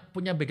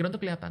punya background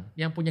itu kelihatan,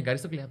 yang punya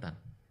garis itu kelihatan.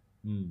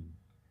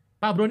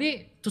 Pak Bro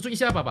ini cucunya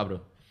siapa Pak Bro?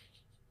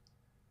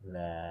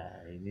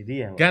 Nah ini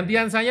dia.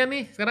 Gantian saya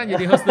nih, sekarang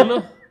jadi host dulu.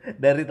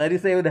 Dari tadi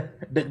saya udah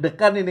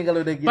deg-degan ini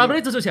kalau udah gini. Pak Bro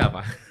ini cucu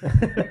siapa?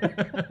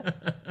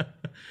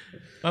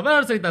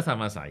 Bapak harus cerita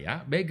sama saya,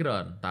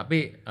 background.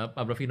 Tapi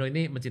Pak Bro Vino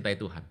ini mencintai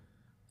Tuhan.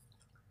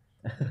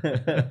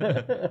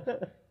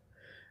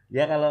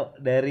 Ya kalau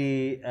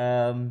dari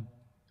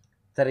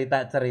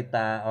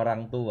cerita-cerita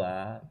orang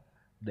tua,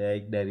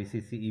 baik dari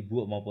sisi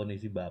ibu maupun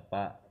sisi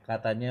bapak,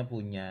 katanya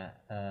punya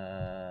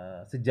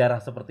sejarah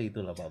seperti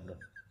itulah Pak Bro.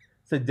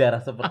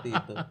 Sejarah seperti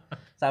itu.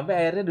 Sampai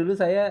akhirnya dulu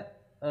saya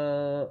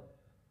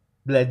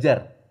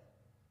belajar.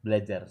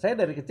 Saya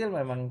dari kecil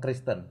memang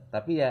Kristen,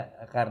 tapi ya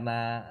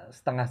karena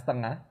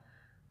setengah-setengah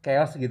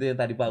chaos gitu yang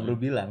tadi Pak Bro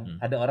bilang,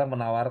 ada orang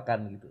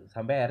menawarkan gitu.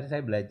 Sampai akhirnya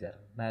saya belajar.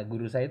 Nah,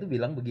 guru saya itu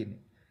bilang begini.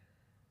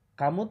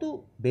 Kamu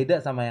tuh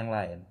beda sama yang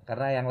lain,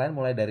 karena yang lain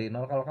mulai dari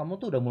 0, kalau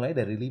kamu tuh udah mulai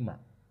dari 5.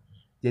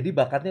 Jadi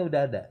bakatnya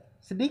udah ada.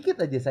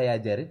 Sedikit aja saya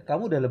ajarin,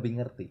 kamu udah lebih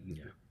ngerti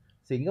gitu.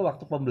 Sehingga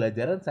waktu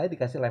pembelajaran saya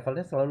dikasih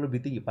levelnya selalu lebih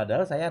tinggi,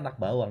 padahal saya anak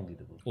bawang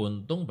gitu.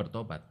 Untung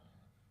bertobat.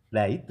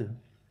 Nah itu.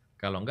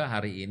 Kalau enggak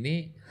hari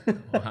ini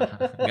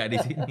enggak di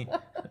sini.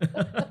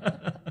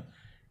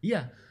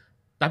 Iya.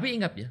 Tapi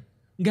ingat ya,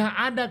 enggak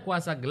ada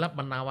kuasa gelap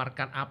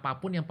menawarkan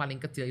apapun yang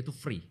paling kecil itu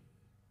free.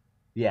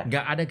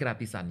 Enggak ada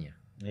gratisannya.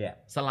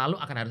 Selalu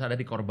akan harus ada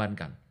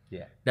dikorbankan.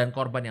 Dan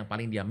korban yang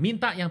paling dia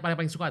minta, yang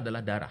paling suka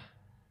adalah darah.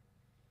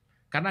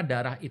 Karena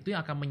darah itu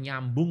yang akan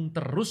menyambung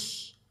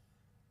terus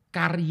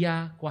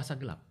karya kuasa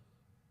gelap.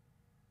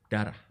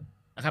 Darah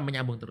akan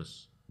menyambung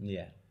terus.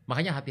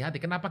 Makanya hati-hati.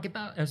 Kenapa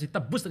kita harus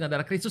ditebus dengan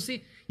darah Kristus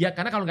sih? Ya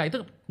karena kalau nggak itu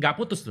nggak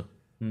putus tuh.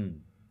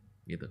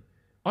 Gitu.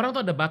 Orang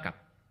tuh ada bakat.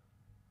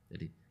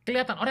 Jadi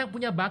kelihatan orang yang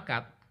punya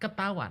bakat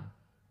ketahuan.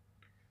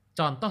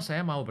 Contoh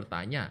saya mau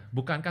bertanya,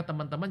 bukankah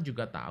teman-teman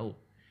juga tahu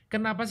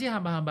kenapa sih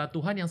hamba-hamba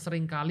Tuhan yang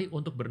seringkali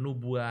untuk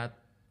bernubuat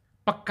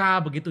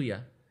peka begitu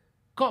ya?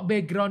 Kok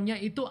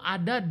backgroundnya itu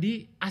ada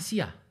di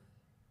Asia?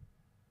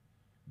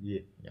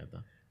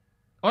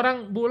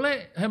 Orang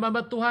boleh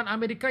hamba-hamba Tuhan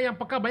Amerika yang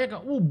peka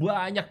banyak,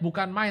 banyak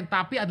bukan main,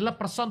 tapi adalah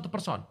person to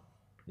person.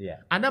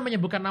 Anda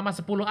menyebutkan nama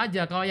 10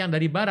 aja, kalau yang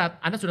dari barat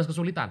Anda sudah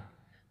kesulitan.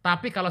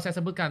 Tapi kalau saya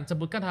sebutkan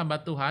hamba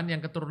Tuhan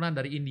yang keturunan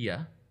dari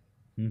India,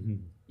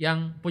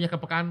 yang punya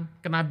kepekaan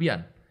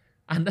kenabian,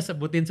 Anda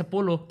sebutin 10,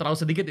 terlalu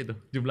sedikit itu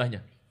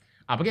jumlahnya.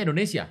 Apalagi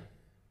Indonesia.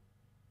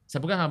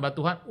 Sebutkan hamba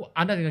Tuhan,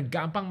 Anda dengan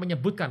gampang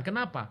menyebutkan.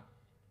 Kenapa?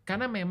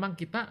 Karena memang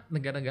kita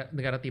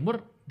negara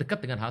timur dekat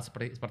dengan hal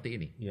seperti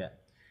ini.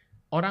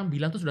 Orang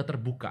bilang itu sudah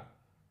terbuka.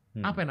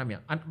 Apa yang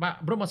namanya?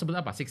 Pak Bro mau sebut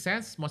apa? Six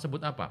sense? Mau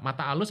sebut apa?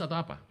 Mata halus atau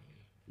apa?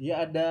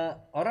 Ya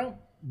ada orang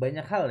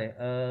banyak hal ya.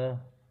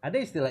 Ada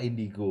istilah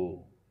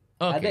indigo.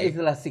 Ada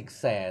istilah six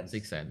sense.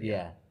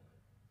 Ya.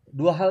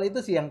 Dua hal itu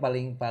sih yang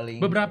paling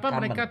beberapa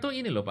common. Mereka tuh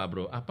ini loh Pak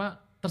Bro,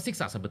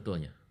 tersiksa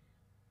sebetulnya.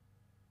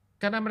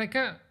 Karena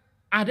mereka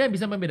ada yang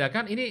bisa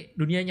membedakan ini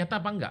dunia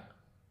nyata apa enggak.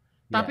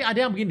 Tapi ada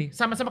yang begini,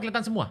 sama-sama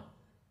kelihatan semua.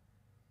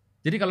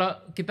 Jadi kalau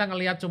kita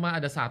ngelihat cuma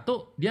ada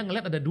satu, dia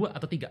ngelihat ada 2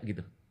 atau 3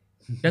 gitu.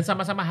 Dan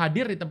sama-sama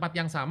hadir di tempat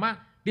yang sama,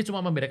 dia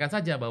cuma membedakan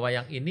saja bahwa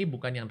yang ini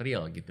bukan yang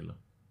real gitu loh.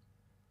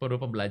 Perlu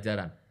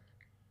pembelajaran.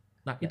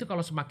 Nah itu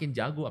kalau semakin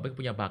jago, apalagi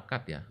punya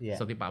bakat ya,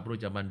 seperti Pak Bro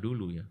zaman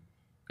dulu ya.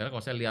 Karena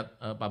kalau saya lihat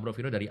Pak Bro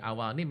Vino dari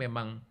awal ini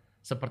memang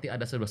seperti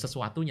ada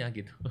sesuatunya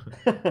gitu.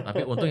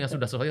 Tapi untungnya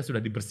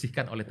sudah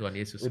dibersihkan oleh Tuhan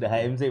Yesus. Udah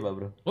HMC Pak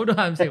Bro. Udah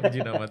HMC, puji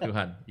nama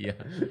Tuhan. Iya.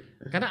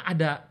 Karena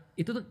ada,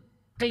 itu tuh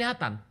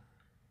kelihatan.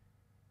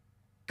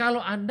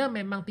 Kalau Anda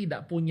memang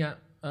tidak punya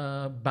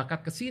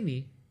bakat ke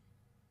sini,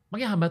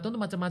 makanya hamba Tuhan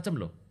itu macam-macam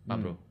loh Pak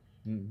Bro.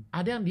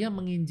 Ada yang dia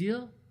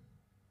menginjil,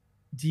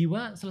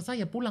 jiwa selesai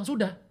ya pulang,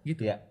 sudah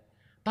gitu.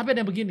 Tapi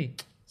ada yang begini,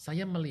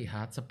 saya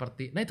melihat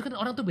seperti, nah itu kan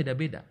orang tuh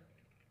beda-beda.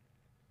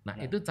 Nah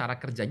itu cara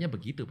kerjanya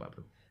begitu Pak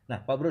Bro.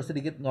 Nah Pak Bro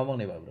sedikit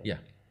ngomong nih Pak Bro. Ya.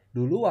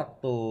 Dulu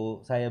waktu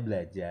saya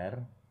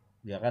belajar,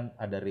 ya kan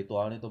ada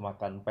ritualnya tuh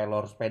makan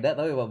pelor sepeda,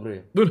 tahu ya Pak Bro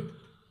ya?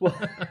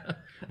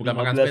 Bukan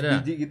makan sepeda. 15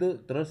 biji gitu,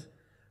 terus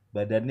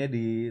badannya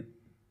di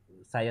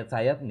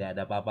sayat-sayat nggak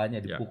ada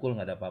apa-apanya, dipukul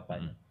nggak ada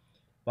apa-apanya.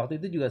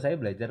 Waktu itu juga saya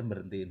belajar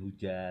berhentiin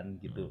hujan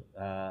gitu.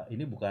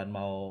 Ini bukan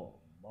mau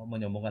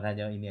menyombongkan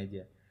hanya ini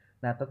aja.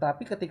 Nah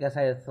tetapi ketika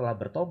saya setelah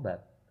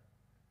bertobat,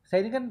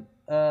 saya ini kan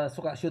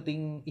suka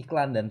syuting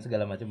iklan dan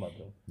segala macam Pak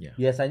Bro.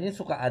 Biasanya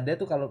suka ada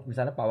tuh kalau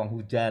misalnya pawang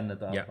hujan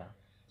atau apa.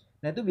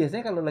 Nah itu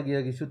biasanya kalau lagi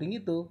syuting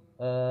itu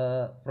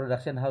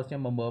production house-nya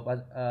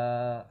membawa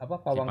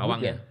pawang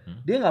hujan,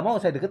 dia nggak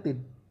mau saya deketin.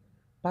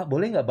 Pak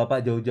boleh nggak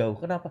Bapak jauh-jauh?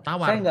 Kenapa?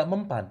 Tawar. Saya nggak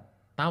mempan.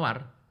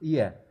 Tawar.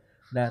 Iya.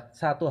 Nah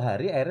satu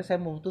hari akhirnya saya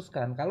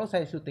memutuskan kalau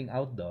saya syuting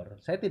outdoor,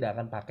 saya tidak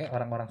akan pakai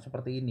orang-orang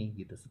seperti ini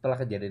gitu. Setelah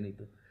kejadian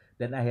itu,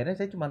 dan akhirnya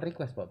saya cuma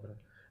request Pak Bro.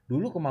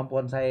 Dulu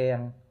kemampuan saya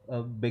yang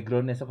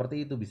backgroundnya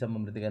seperti itu bisa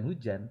memberhentikan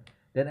hujan,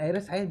 dan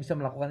akhirnya saya bisa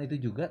melakukan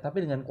itu juga,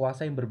 tapi dengan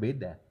kuasa yang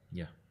berbeda.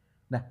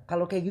 Nah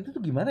kalau kayak gitu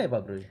tuh gimana ya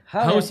Pak Bro?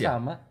 Hal Haus yang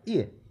sama,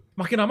 iya.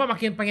 Makin lama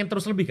makin pengen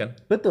terus lebih kan?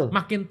 Betul.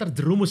 Makin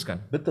terjerumus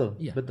kan? Betul.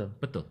 Iya,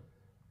 betul.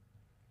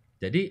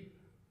 Jadi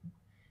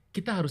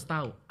kita harus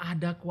tahu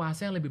ada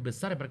kuasa yang lebih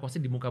besar daripada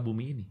kuasa di muka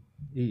bumi ini.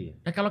 Iya.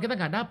 Nah kalau kita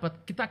nggak dapat,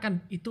 kita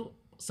akan itu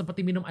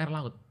seperti minum air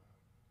laut.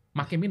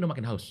 Makin minum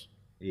makin haus.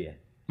 Iya.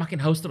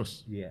 Makin haus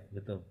terus. Iya,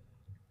 betul.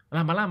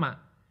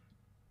 Lama-lama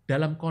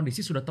dalam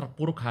kondisi sudah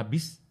terpuruk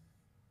habis,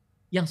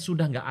 yang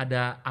sudah nggak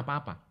ada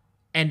apa-apa.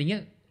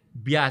 Endingnya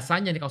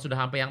biasanya nih kalau sudah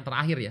sampai yang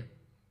terakhir ya,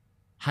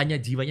 hanya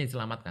jiwanya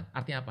diselamatkan.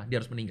 Artinya apa? Dia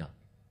harus meninggal.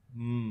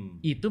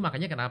 Itu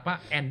makanya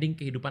kenapa ending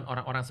kehidupan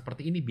orang-orang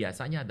seperti ini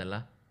biasanya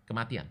adalah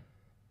kematian.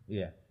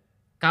 Iya.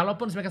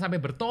 Kalaupun mereka sampai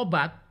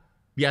bertobat,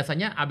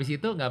 biasanya abis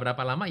itu nggak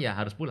berapa lama ya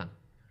harus pulang.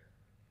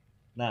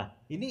 Nah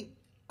ini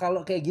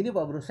kalau kayak gini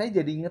Pak Bro, saya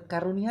jadi inget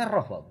karunia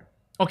roh Pak Bro.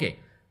 Oke.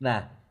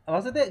 Nah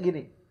maksudnya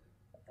gini,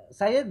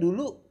 saya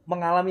dulu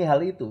mengalami hal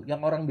itu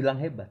yang orang bilang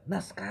hebat.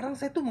 Nah sekarang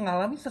saya tuh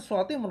mengalami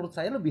sesuatu yang menurut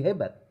saya lebih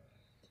hebat.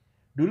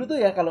 Dulu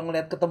tuh ya kalau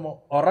ngelihat ketemu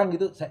orang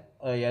gitu,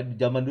 ya di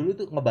zaman dulu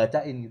tuh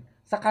ngebacain gitu.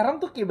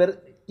 Sekarang tuh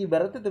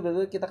ibaratnya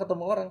tiba-tiba kita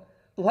ketemu orang,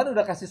 Tuhan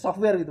udah kasih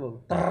software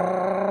gitu,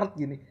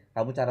 gini.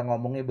 Kamu cara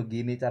ngomongnya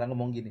begini, cara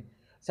ngomong gini.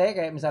 Saya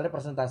kayak misalnya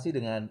presentasi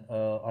dengan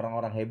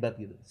orang-orang hebat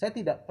gitu. Saya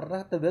tidak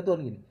pernah tiba-tiba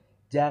Tuhan gini.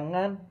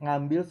 Jangan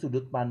ngambil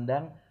sudut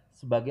pandang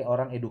sebagai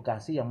orang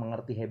edukasi yang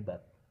mengerti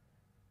hebat.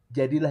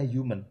 Jadilah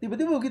human.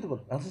 Tiba-tiba begitu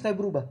Pak. Langsung saya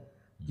berubah.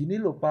 Gini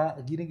loh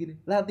Pak,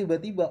 gini-gini. Lah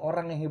tiba-tiba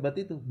orang yang hebat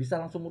itu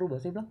bisa langsung merubah.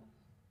 Saya bilang,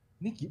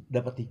 ini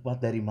dapat hikmat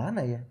dari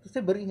mana ya? Terus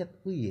saya baru ingat,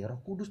 oh iya,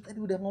 Roh Kudus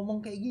tadi udah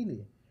ngomong kayak gini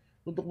ya,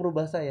 untuk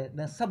merubah saya.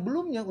 Nah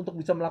sebelumnya untuk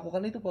bisa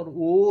melakukan itu,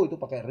 itu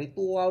pakai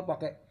ritual,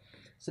 pakai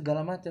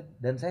segala macam.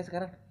 Dan saya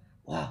sekarang,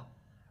 wah,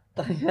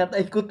 ternyata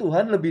ikut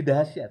Tuhan lebih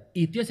dahsyat.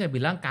 Itu yang saya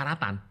bilang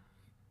karatan.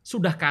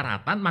 Sudah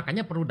karatan,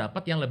 makanya perlu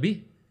dapat yang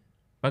lebih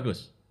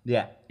bagus.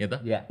 Iya. Gitu?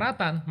 Ya.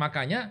 Karatan,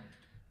 makanya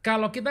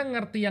kalau kita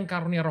ngerti yang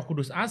karunia Roh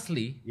Kudus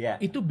asli,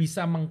 itu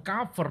bisa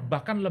mengcover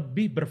bahkan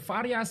lebih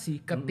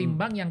bervariasi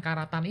ketimbang yang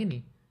karatan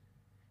ini.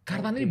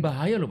 Karatan ini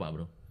bahaya loh Pak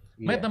Bro.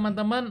 Baik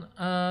teman-teman,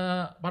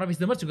 para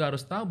wisdomers juga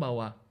harus tahu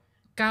bahwa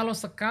kalau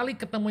sekali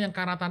ketemu yang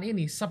karatan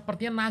ini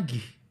sepertinya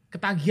nagih,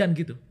 ketagihan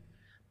gitu.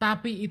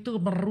 Tapi itu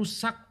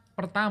merusak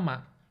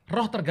pertama,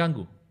 roh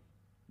terganggu.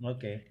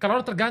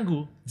 Kalau roh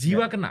terganggu,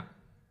 jiwa kena.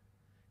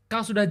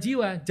 Kalau sudah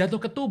jiwa jatuh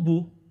ke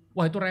tubuh,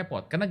 wah itu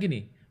repot. Karena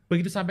gini,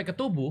 begitu sampai ke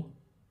tubuh,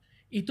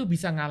 itu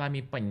bisa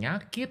ngalami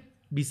penyakit,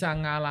 bisa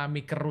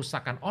ngalami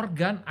kerusakan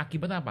organ,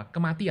 akibatnya apa?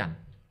 Kematian.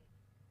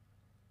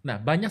 Nah,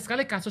 banyak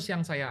sekali kasus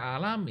yang saya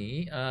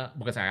alami,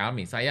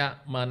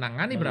 saya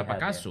menangani beberapa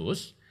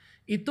kasus,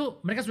 itu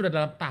mereka sudah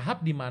dalam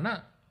tahap di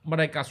mana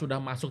mereka sudah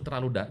masuk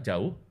terlalu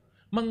jauh,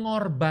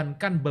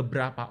 mengorbankan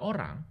beberapa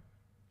orang,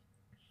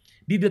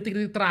 di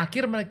detik-detik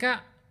terakhir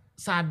mereka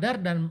sadar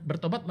dan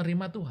bertobat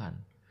menerima Tuhan.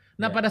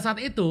 Nah, pada saat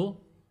itu,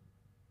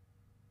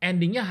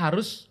 endingnya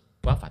harus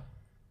wafat.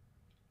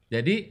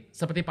 Jadi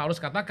seperti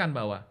Paulus katakan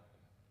bahwa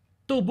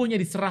tubuhnya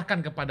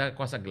diserahkan kepada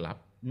kuasa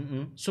gelap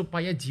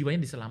supaya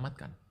jiwanya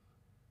diselamatkan.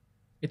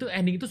 Itu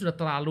ending itu sudah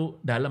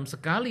terlalu dalam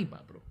sekali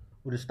Pak Bro.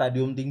 Udah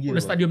stadium tinggi.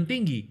 Udah stadium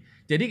tinggi.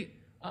 Jadi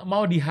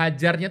mau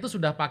dihajarnya itu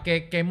sudah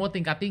pakai kemo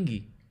tingkat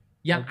tinggi.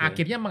 Yang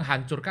akhirnya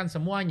menghancurkan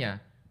semuanya.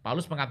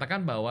 Paulus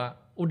mengatakan bahwa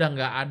udah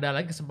nggak ada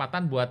lagi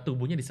kesempatan buat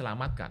tubuhnya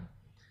diselamatkan.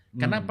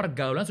 Karena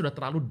pergaulan sudah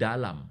terlalu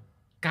dalam.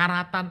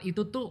 Karatan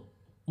itu tuh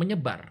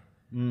menyebar.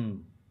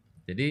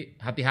 Jadi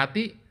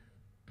hati-hati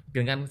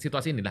dengan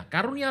situasi ini. Nah,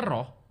 karunia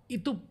roh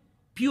itu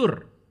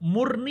pure,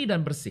 murni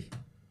dan bersih.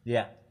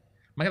 Iya.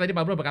 Makanya tadi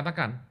Pak Bro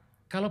berkatakan,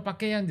 kalau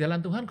pakai yang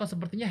jalan Tuhan kok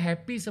sepertinya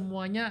happy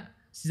semuanya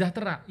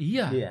sejahtera.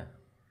 Iya.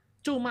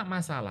 Cuma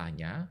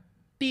masalahnya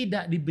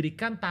tidak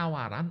diberikan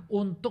tawaran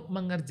untuk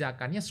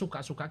mengerjakannya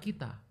suka-suka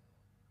kita.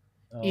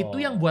 Itu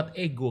yang buat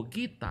ego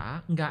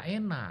kita nggak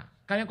enak.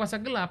 Karena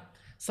kuasa gelap,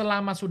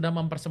 selama sudah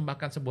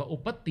mempersembahkan sebuah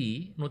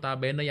upeti,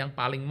 notabene yang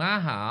paling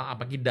mahal,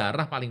 apalagi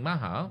darah paling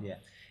mahal,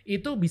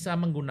 itu bisa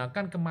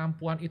menggunakan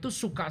kemampuan itu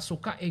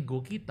suka-suka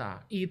ego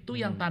kita. Itu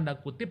yang tanda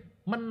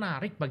kutip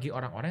menarik bagi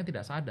orang-orang yang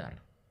tidak sadar.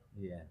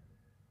 Iya.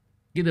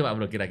 Gitu Pak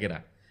Bro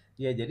kira-kira.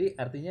 Iya, jadi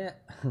artinya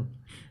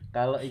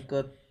kalau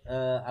ikut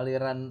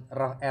aliran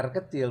roh R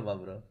kecil Pak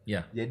Bro.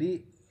 Ya.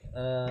 Jadi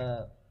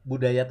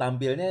budaya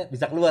tampilnya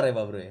bisa keluar ya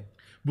Pak Bro ya.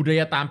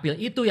 Budaya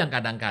tampil itu yang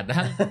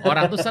kadang-kadang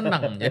orang tuh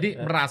senang. Jadi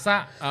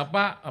merasa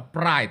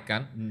pride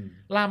kan.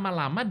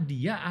 Lama-lama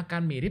dia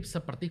akan mirip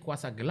seperti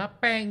kuasa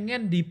gelap,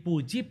 pengen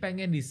dipuji,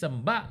 pengen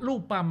disembah,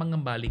 lupa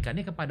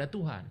mengembalikannya kepada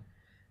Tuhan.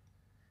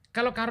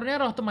 Kalau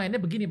karunia roh tuh mainnya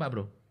begini Pak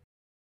Bro.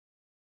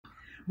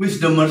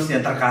 Wisdomers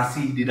yang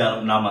terkasih di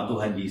dalam nama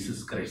Tuhan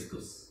Yesus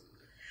Kristus.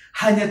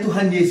 Hanya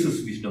Tuhan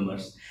Yesus,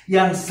 Wisdomers,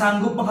 yang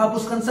sanggup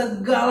menghapuskan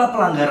segala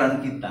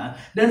pelanggaran kita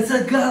dan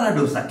segala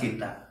dosa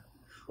kita.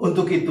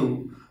 Untuk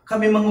itu,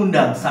 kami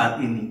mengundang saat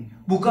ini,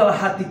 bukalah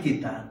hati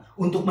kita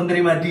untuk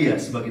menerima Dia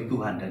sebagai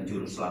Tuhan dan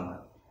Juru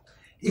Selamat.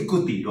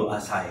 Ikuti doa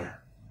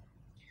saya.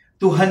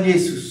 Tuhan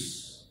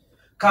Yesus,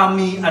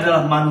 kami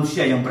adalah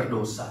manusia yang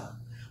berdosa,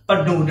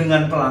 penuh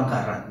dengan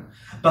pelanggaran.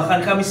 Bahkan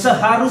kami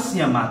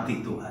seharusnya mati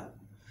Tuhan.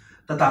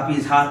 Tetapi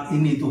saat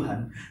ini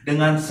Tuhan,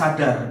 dengan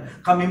sadar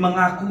kami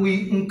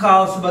mengakui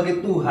Engkau sebagai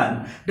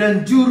Tuhan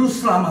dan Juru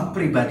Selamat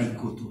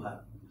pribadiku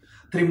Tuhan.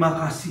 Terima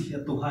kasih ya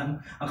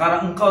Tuhan,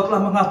 karena Engkau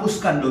telah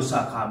menghapuskan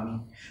dosa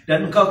kami.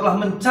 Dan Engkau telah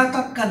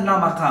mencatatkan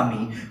nama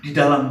kami di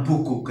dalam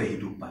buku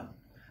kehidupan.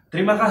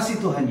 Terima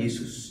kasih Tuhan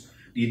Yesus.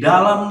 Di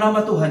dalam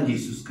nama Tuhan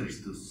Yesus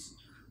Kristus.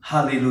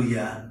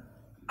 Haleluya.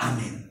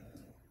 Amin.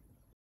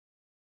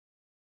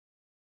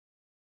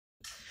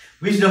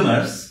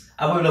 Wisdomers,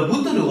 apabila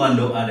butuh dukungan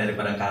doa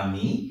daripada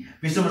kami,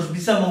 Wisdomers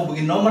bisa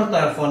menghubungi nomor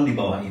telepon di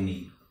bawah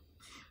ini.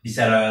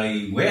 Bisa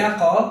melalui WA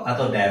call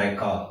atau direct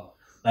call.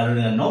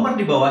 Lalu dengan nomor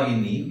di bawah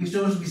ini,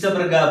 Wisdomers bisa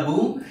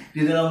bergabung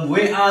di dalam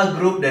WA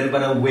group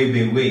daripada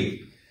WBW.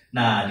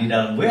 Nah, di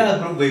dalam WA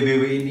group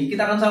WBW ini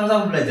kita akan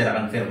sama-sama belajar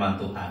akan firman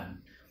Tuhan.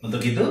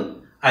 Untuk itu,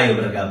 ayo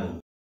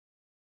bergabung.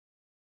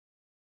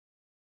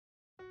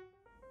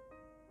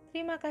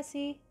 Terima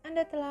kasih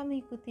Anda telah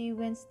mengikuti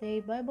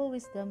Wednesday Bible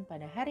Wisdom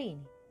pada hari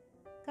ini.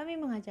 Kami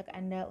mengajak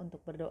Anda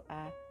untuk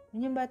berdoa,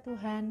 menyembah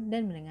Tuhan,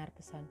 dan mendengar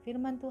pesan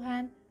firman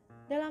Tuhan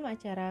dalam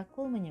acara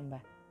Kul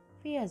Menyembah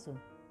via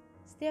Zoom.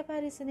 Setiap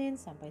hari Senin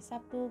sampai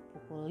Sabtu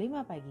pukul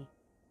 5 pagi.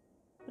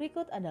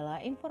 Berikut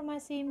adalah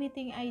informasi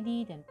meeting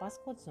ID dan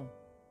passcode Zoom.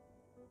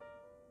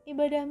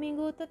 Ibadah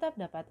minggu tetap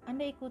dapat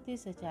Anda ikuti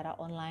secara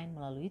online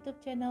melalui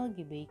YouTube channel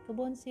GBI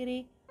Kebon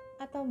Sirih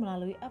atau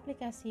melalui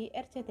aplikasi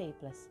RCTI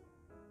Plus.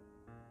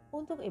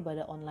 Untuk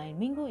ibadah online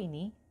minggu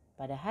ini,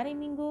 Pada hari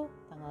Minggu,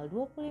 tanggal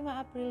 25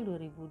 April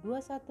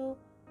 2021,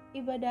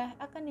 ibadah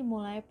akan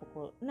dimulai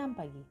pukul 6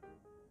 pagi.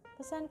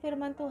 Pesan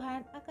firman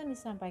Tuhan akan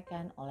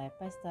disampaikan oleh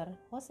Pastor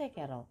Jose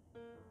Carroll.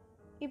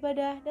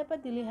 Ibadah dapat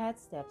dilihat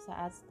setiap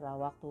saat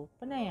setelah waktu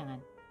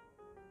penayangan.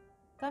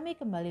 Kami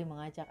kembali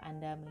mengajak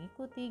Anda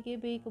mengikuti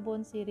GBI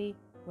Kebon Sirih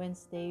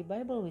Wednesday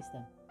Bible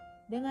Wisdom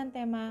dengan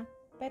tema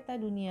Peta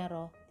Dunia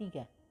Roh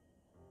 3,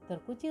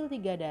 Terkucil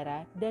 3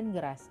 Darah dan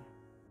Gerasa.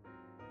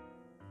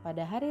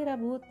 Pada hari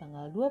Rabu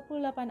tanggal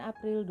 28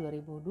 April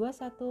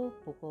 2021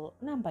 pukul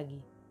 6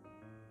 pagi.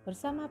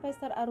 Bersama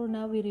Pastor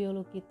Aruna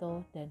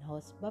Wirjolukito dan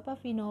host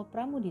Bapak Vino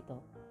Pramudito.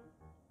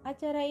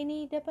 Acara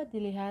ini dapat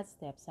dilihat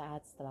setiap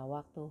saat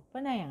setelah waktu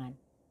penayangan.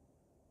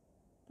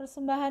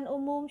 Persembahan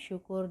umum,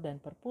 syukur,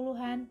 dan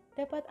perpuluhan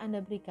dapat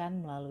Anda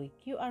berikan melalui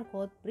QR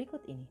Code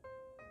berikut ini.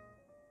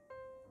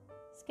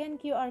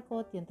 Scan QR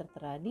Code yang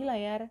tertera di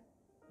layar,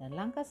 dan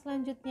langkah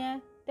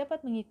selanjutnya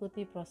dapat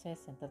mengikuti proses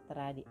yang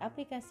tertera di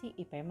aplikasi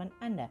e-payment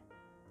Anda.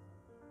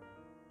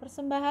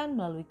 Persembahan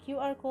melalui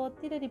QR Code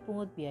tidak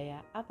dipungut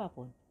biaya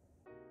apapun.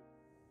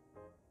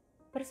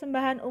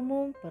 Persembahan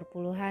umum,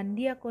 perpuluhan,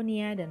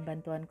 diakonia, dan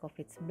bantuan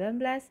COVID-19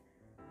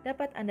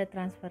 dapat Anda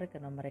transfer ke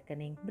nomor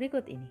rekening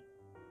berikut ini.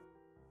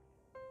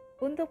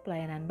 Untuk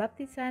pelayanan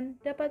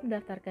baptisan dapat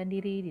mendaftarkan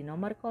diri di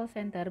nomor call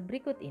center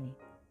berikut ini.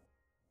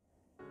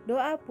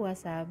 Doa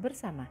puasa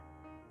bersama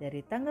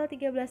dari tanggal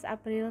 13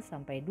 April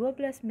sampai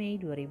 12 Mei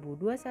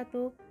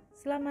 2021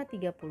 selama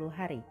 30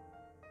 hari.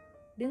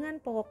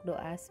 Dengan pokok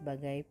doa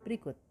sebagai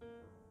berikut.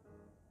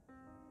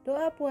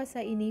 Doa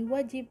puasa ini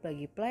wajib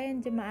bagi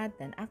pelayan jemaat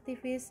dan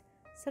aktivis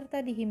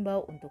serta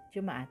dihimbau untuk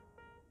jemaat.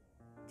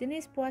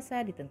 Jenis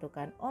puasa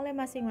ditentukan oleh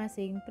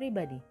masing-masing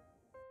pribadi.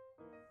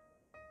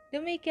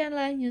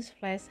 Demikianlah News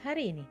Flash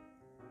hari ini.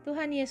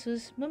 Tuhan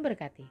Yesus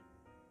memberkati.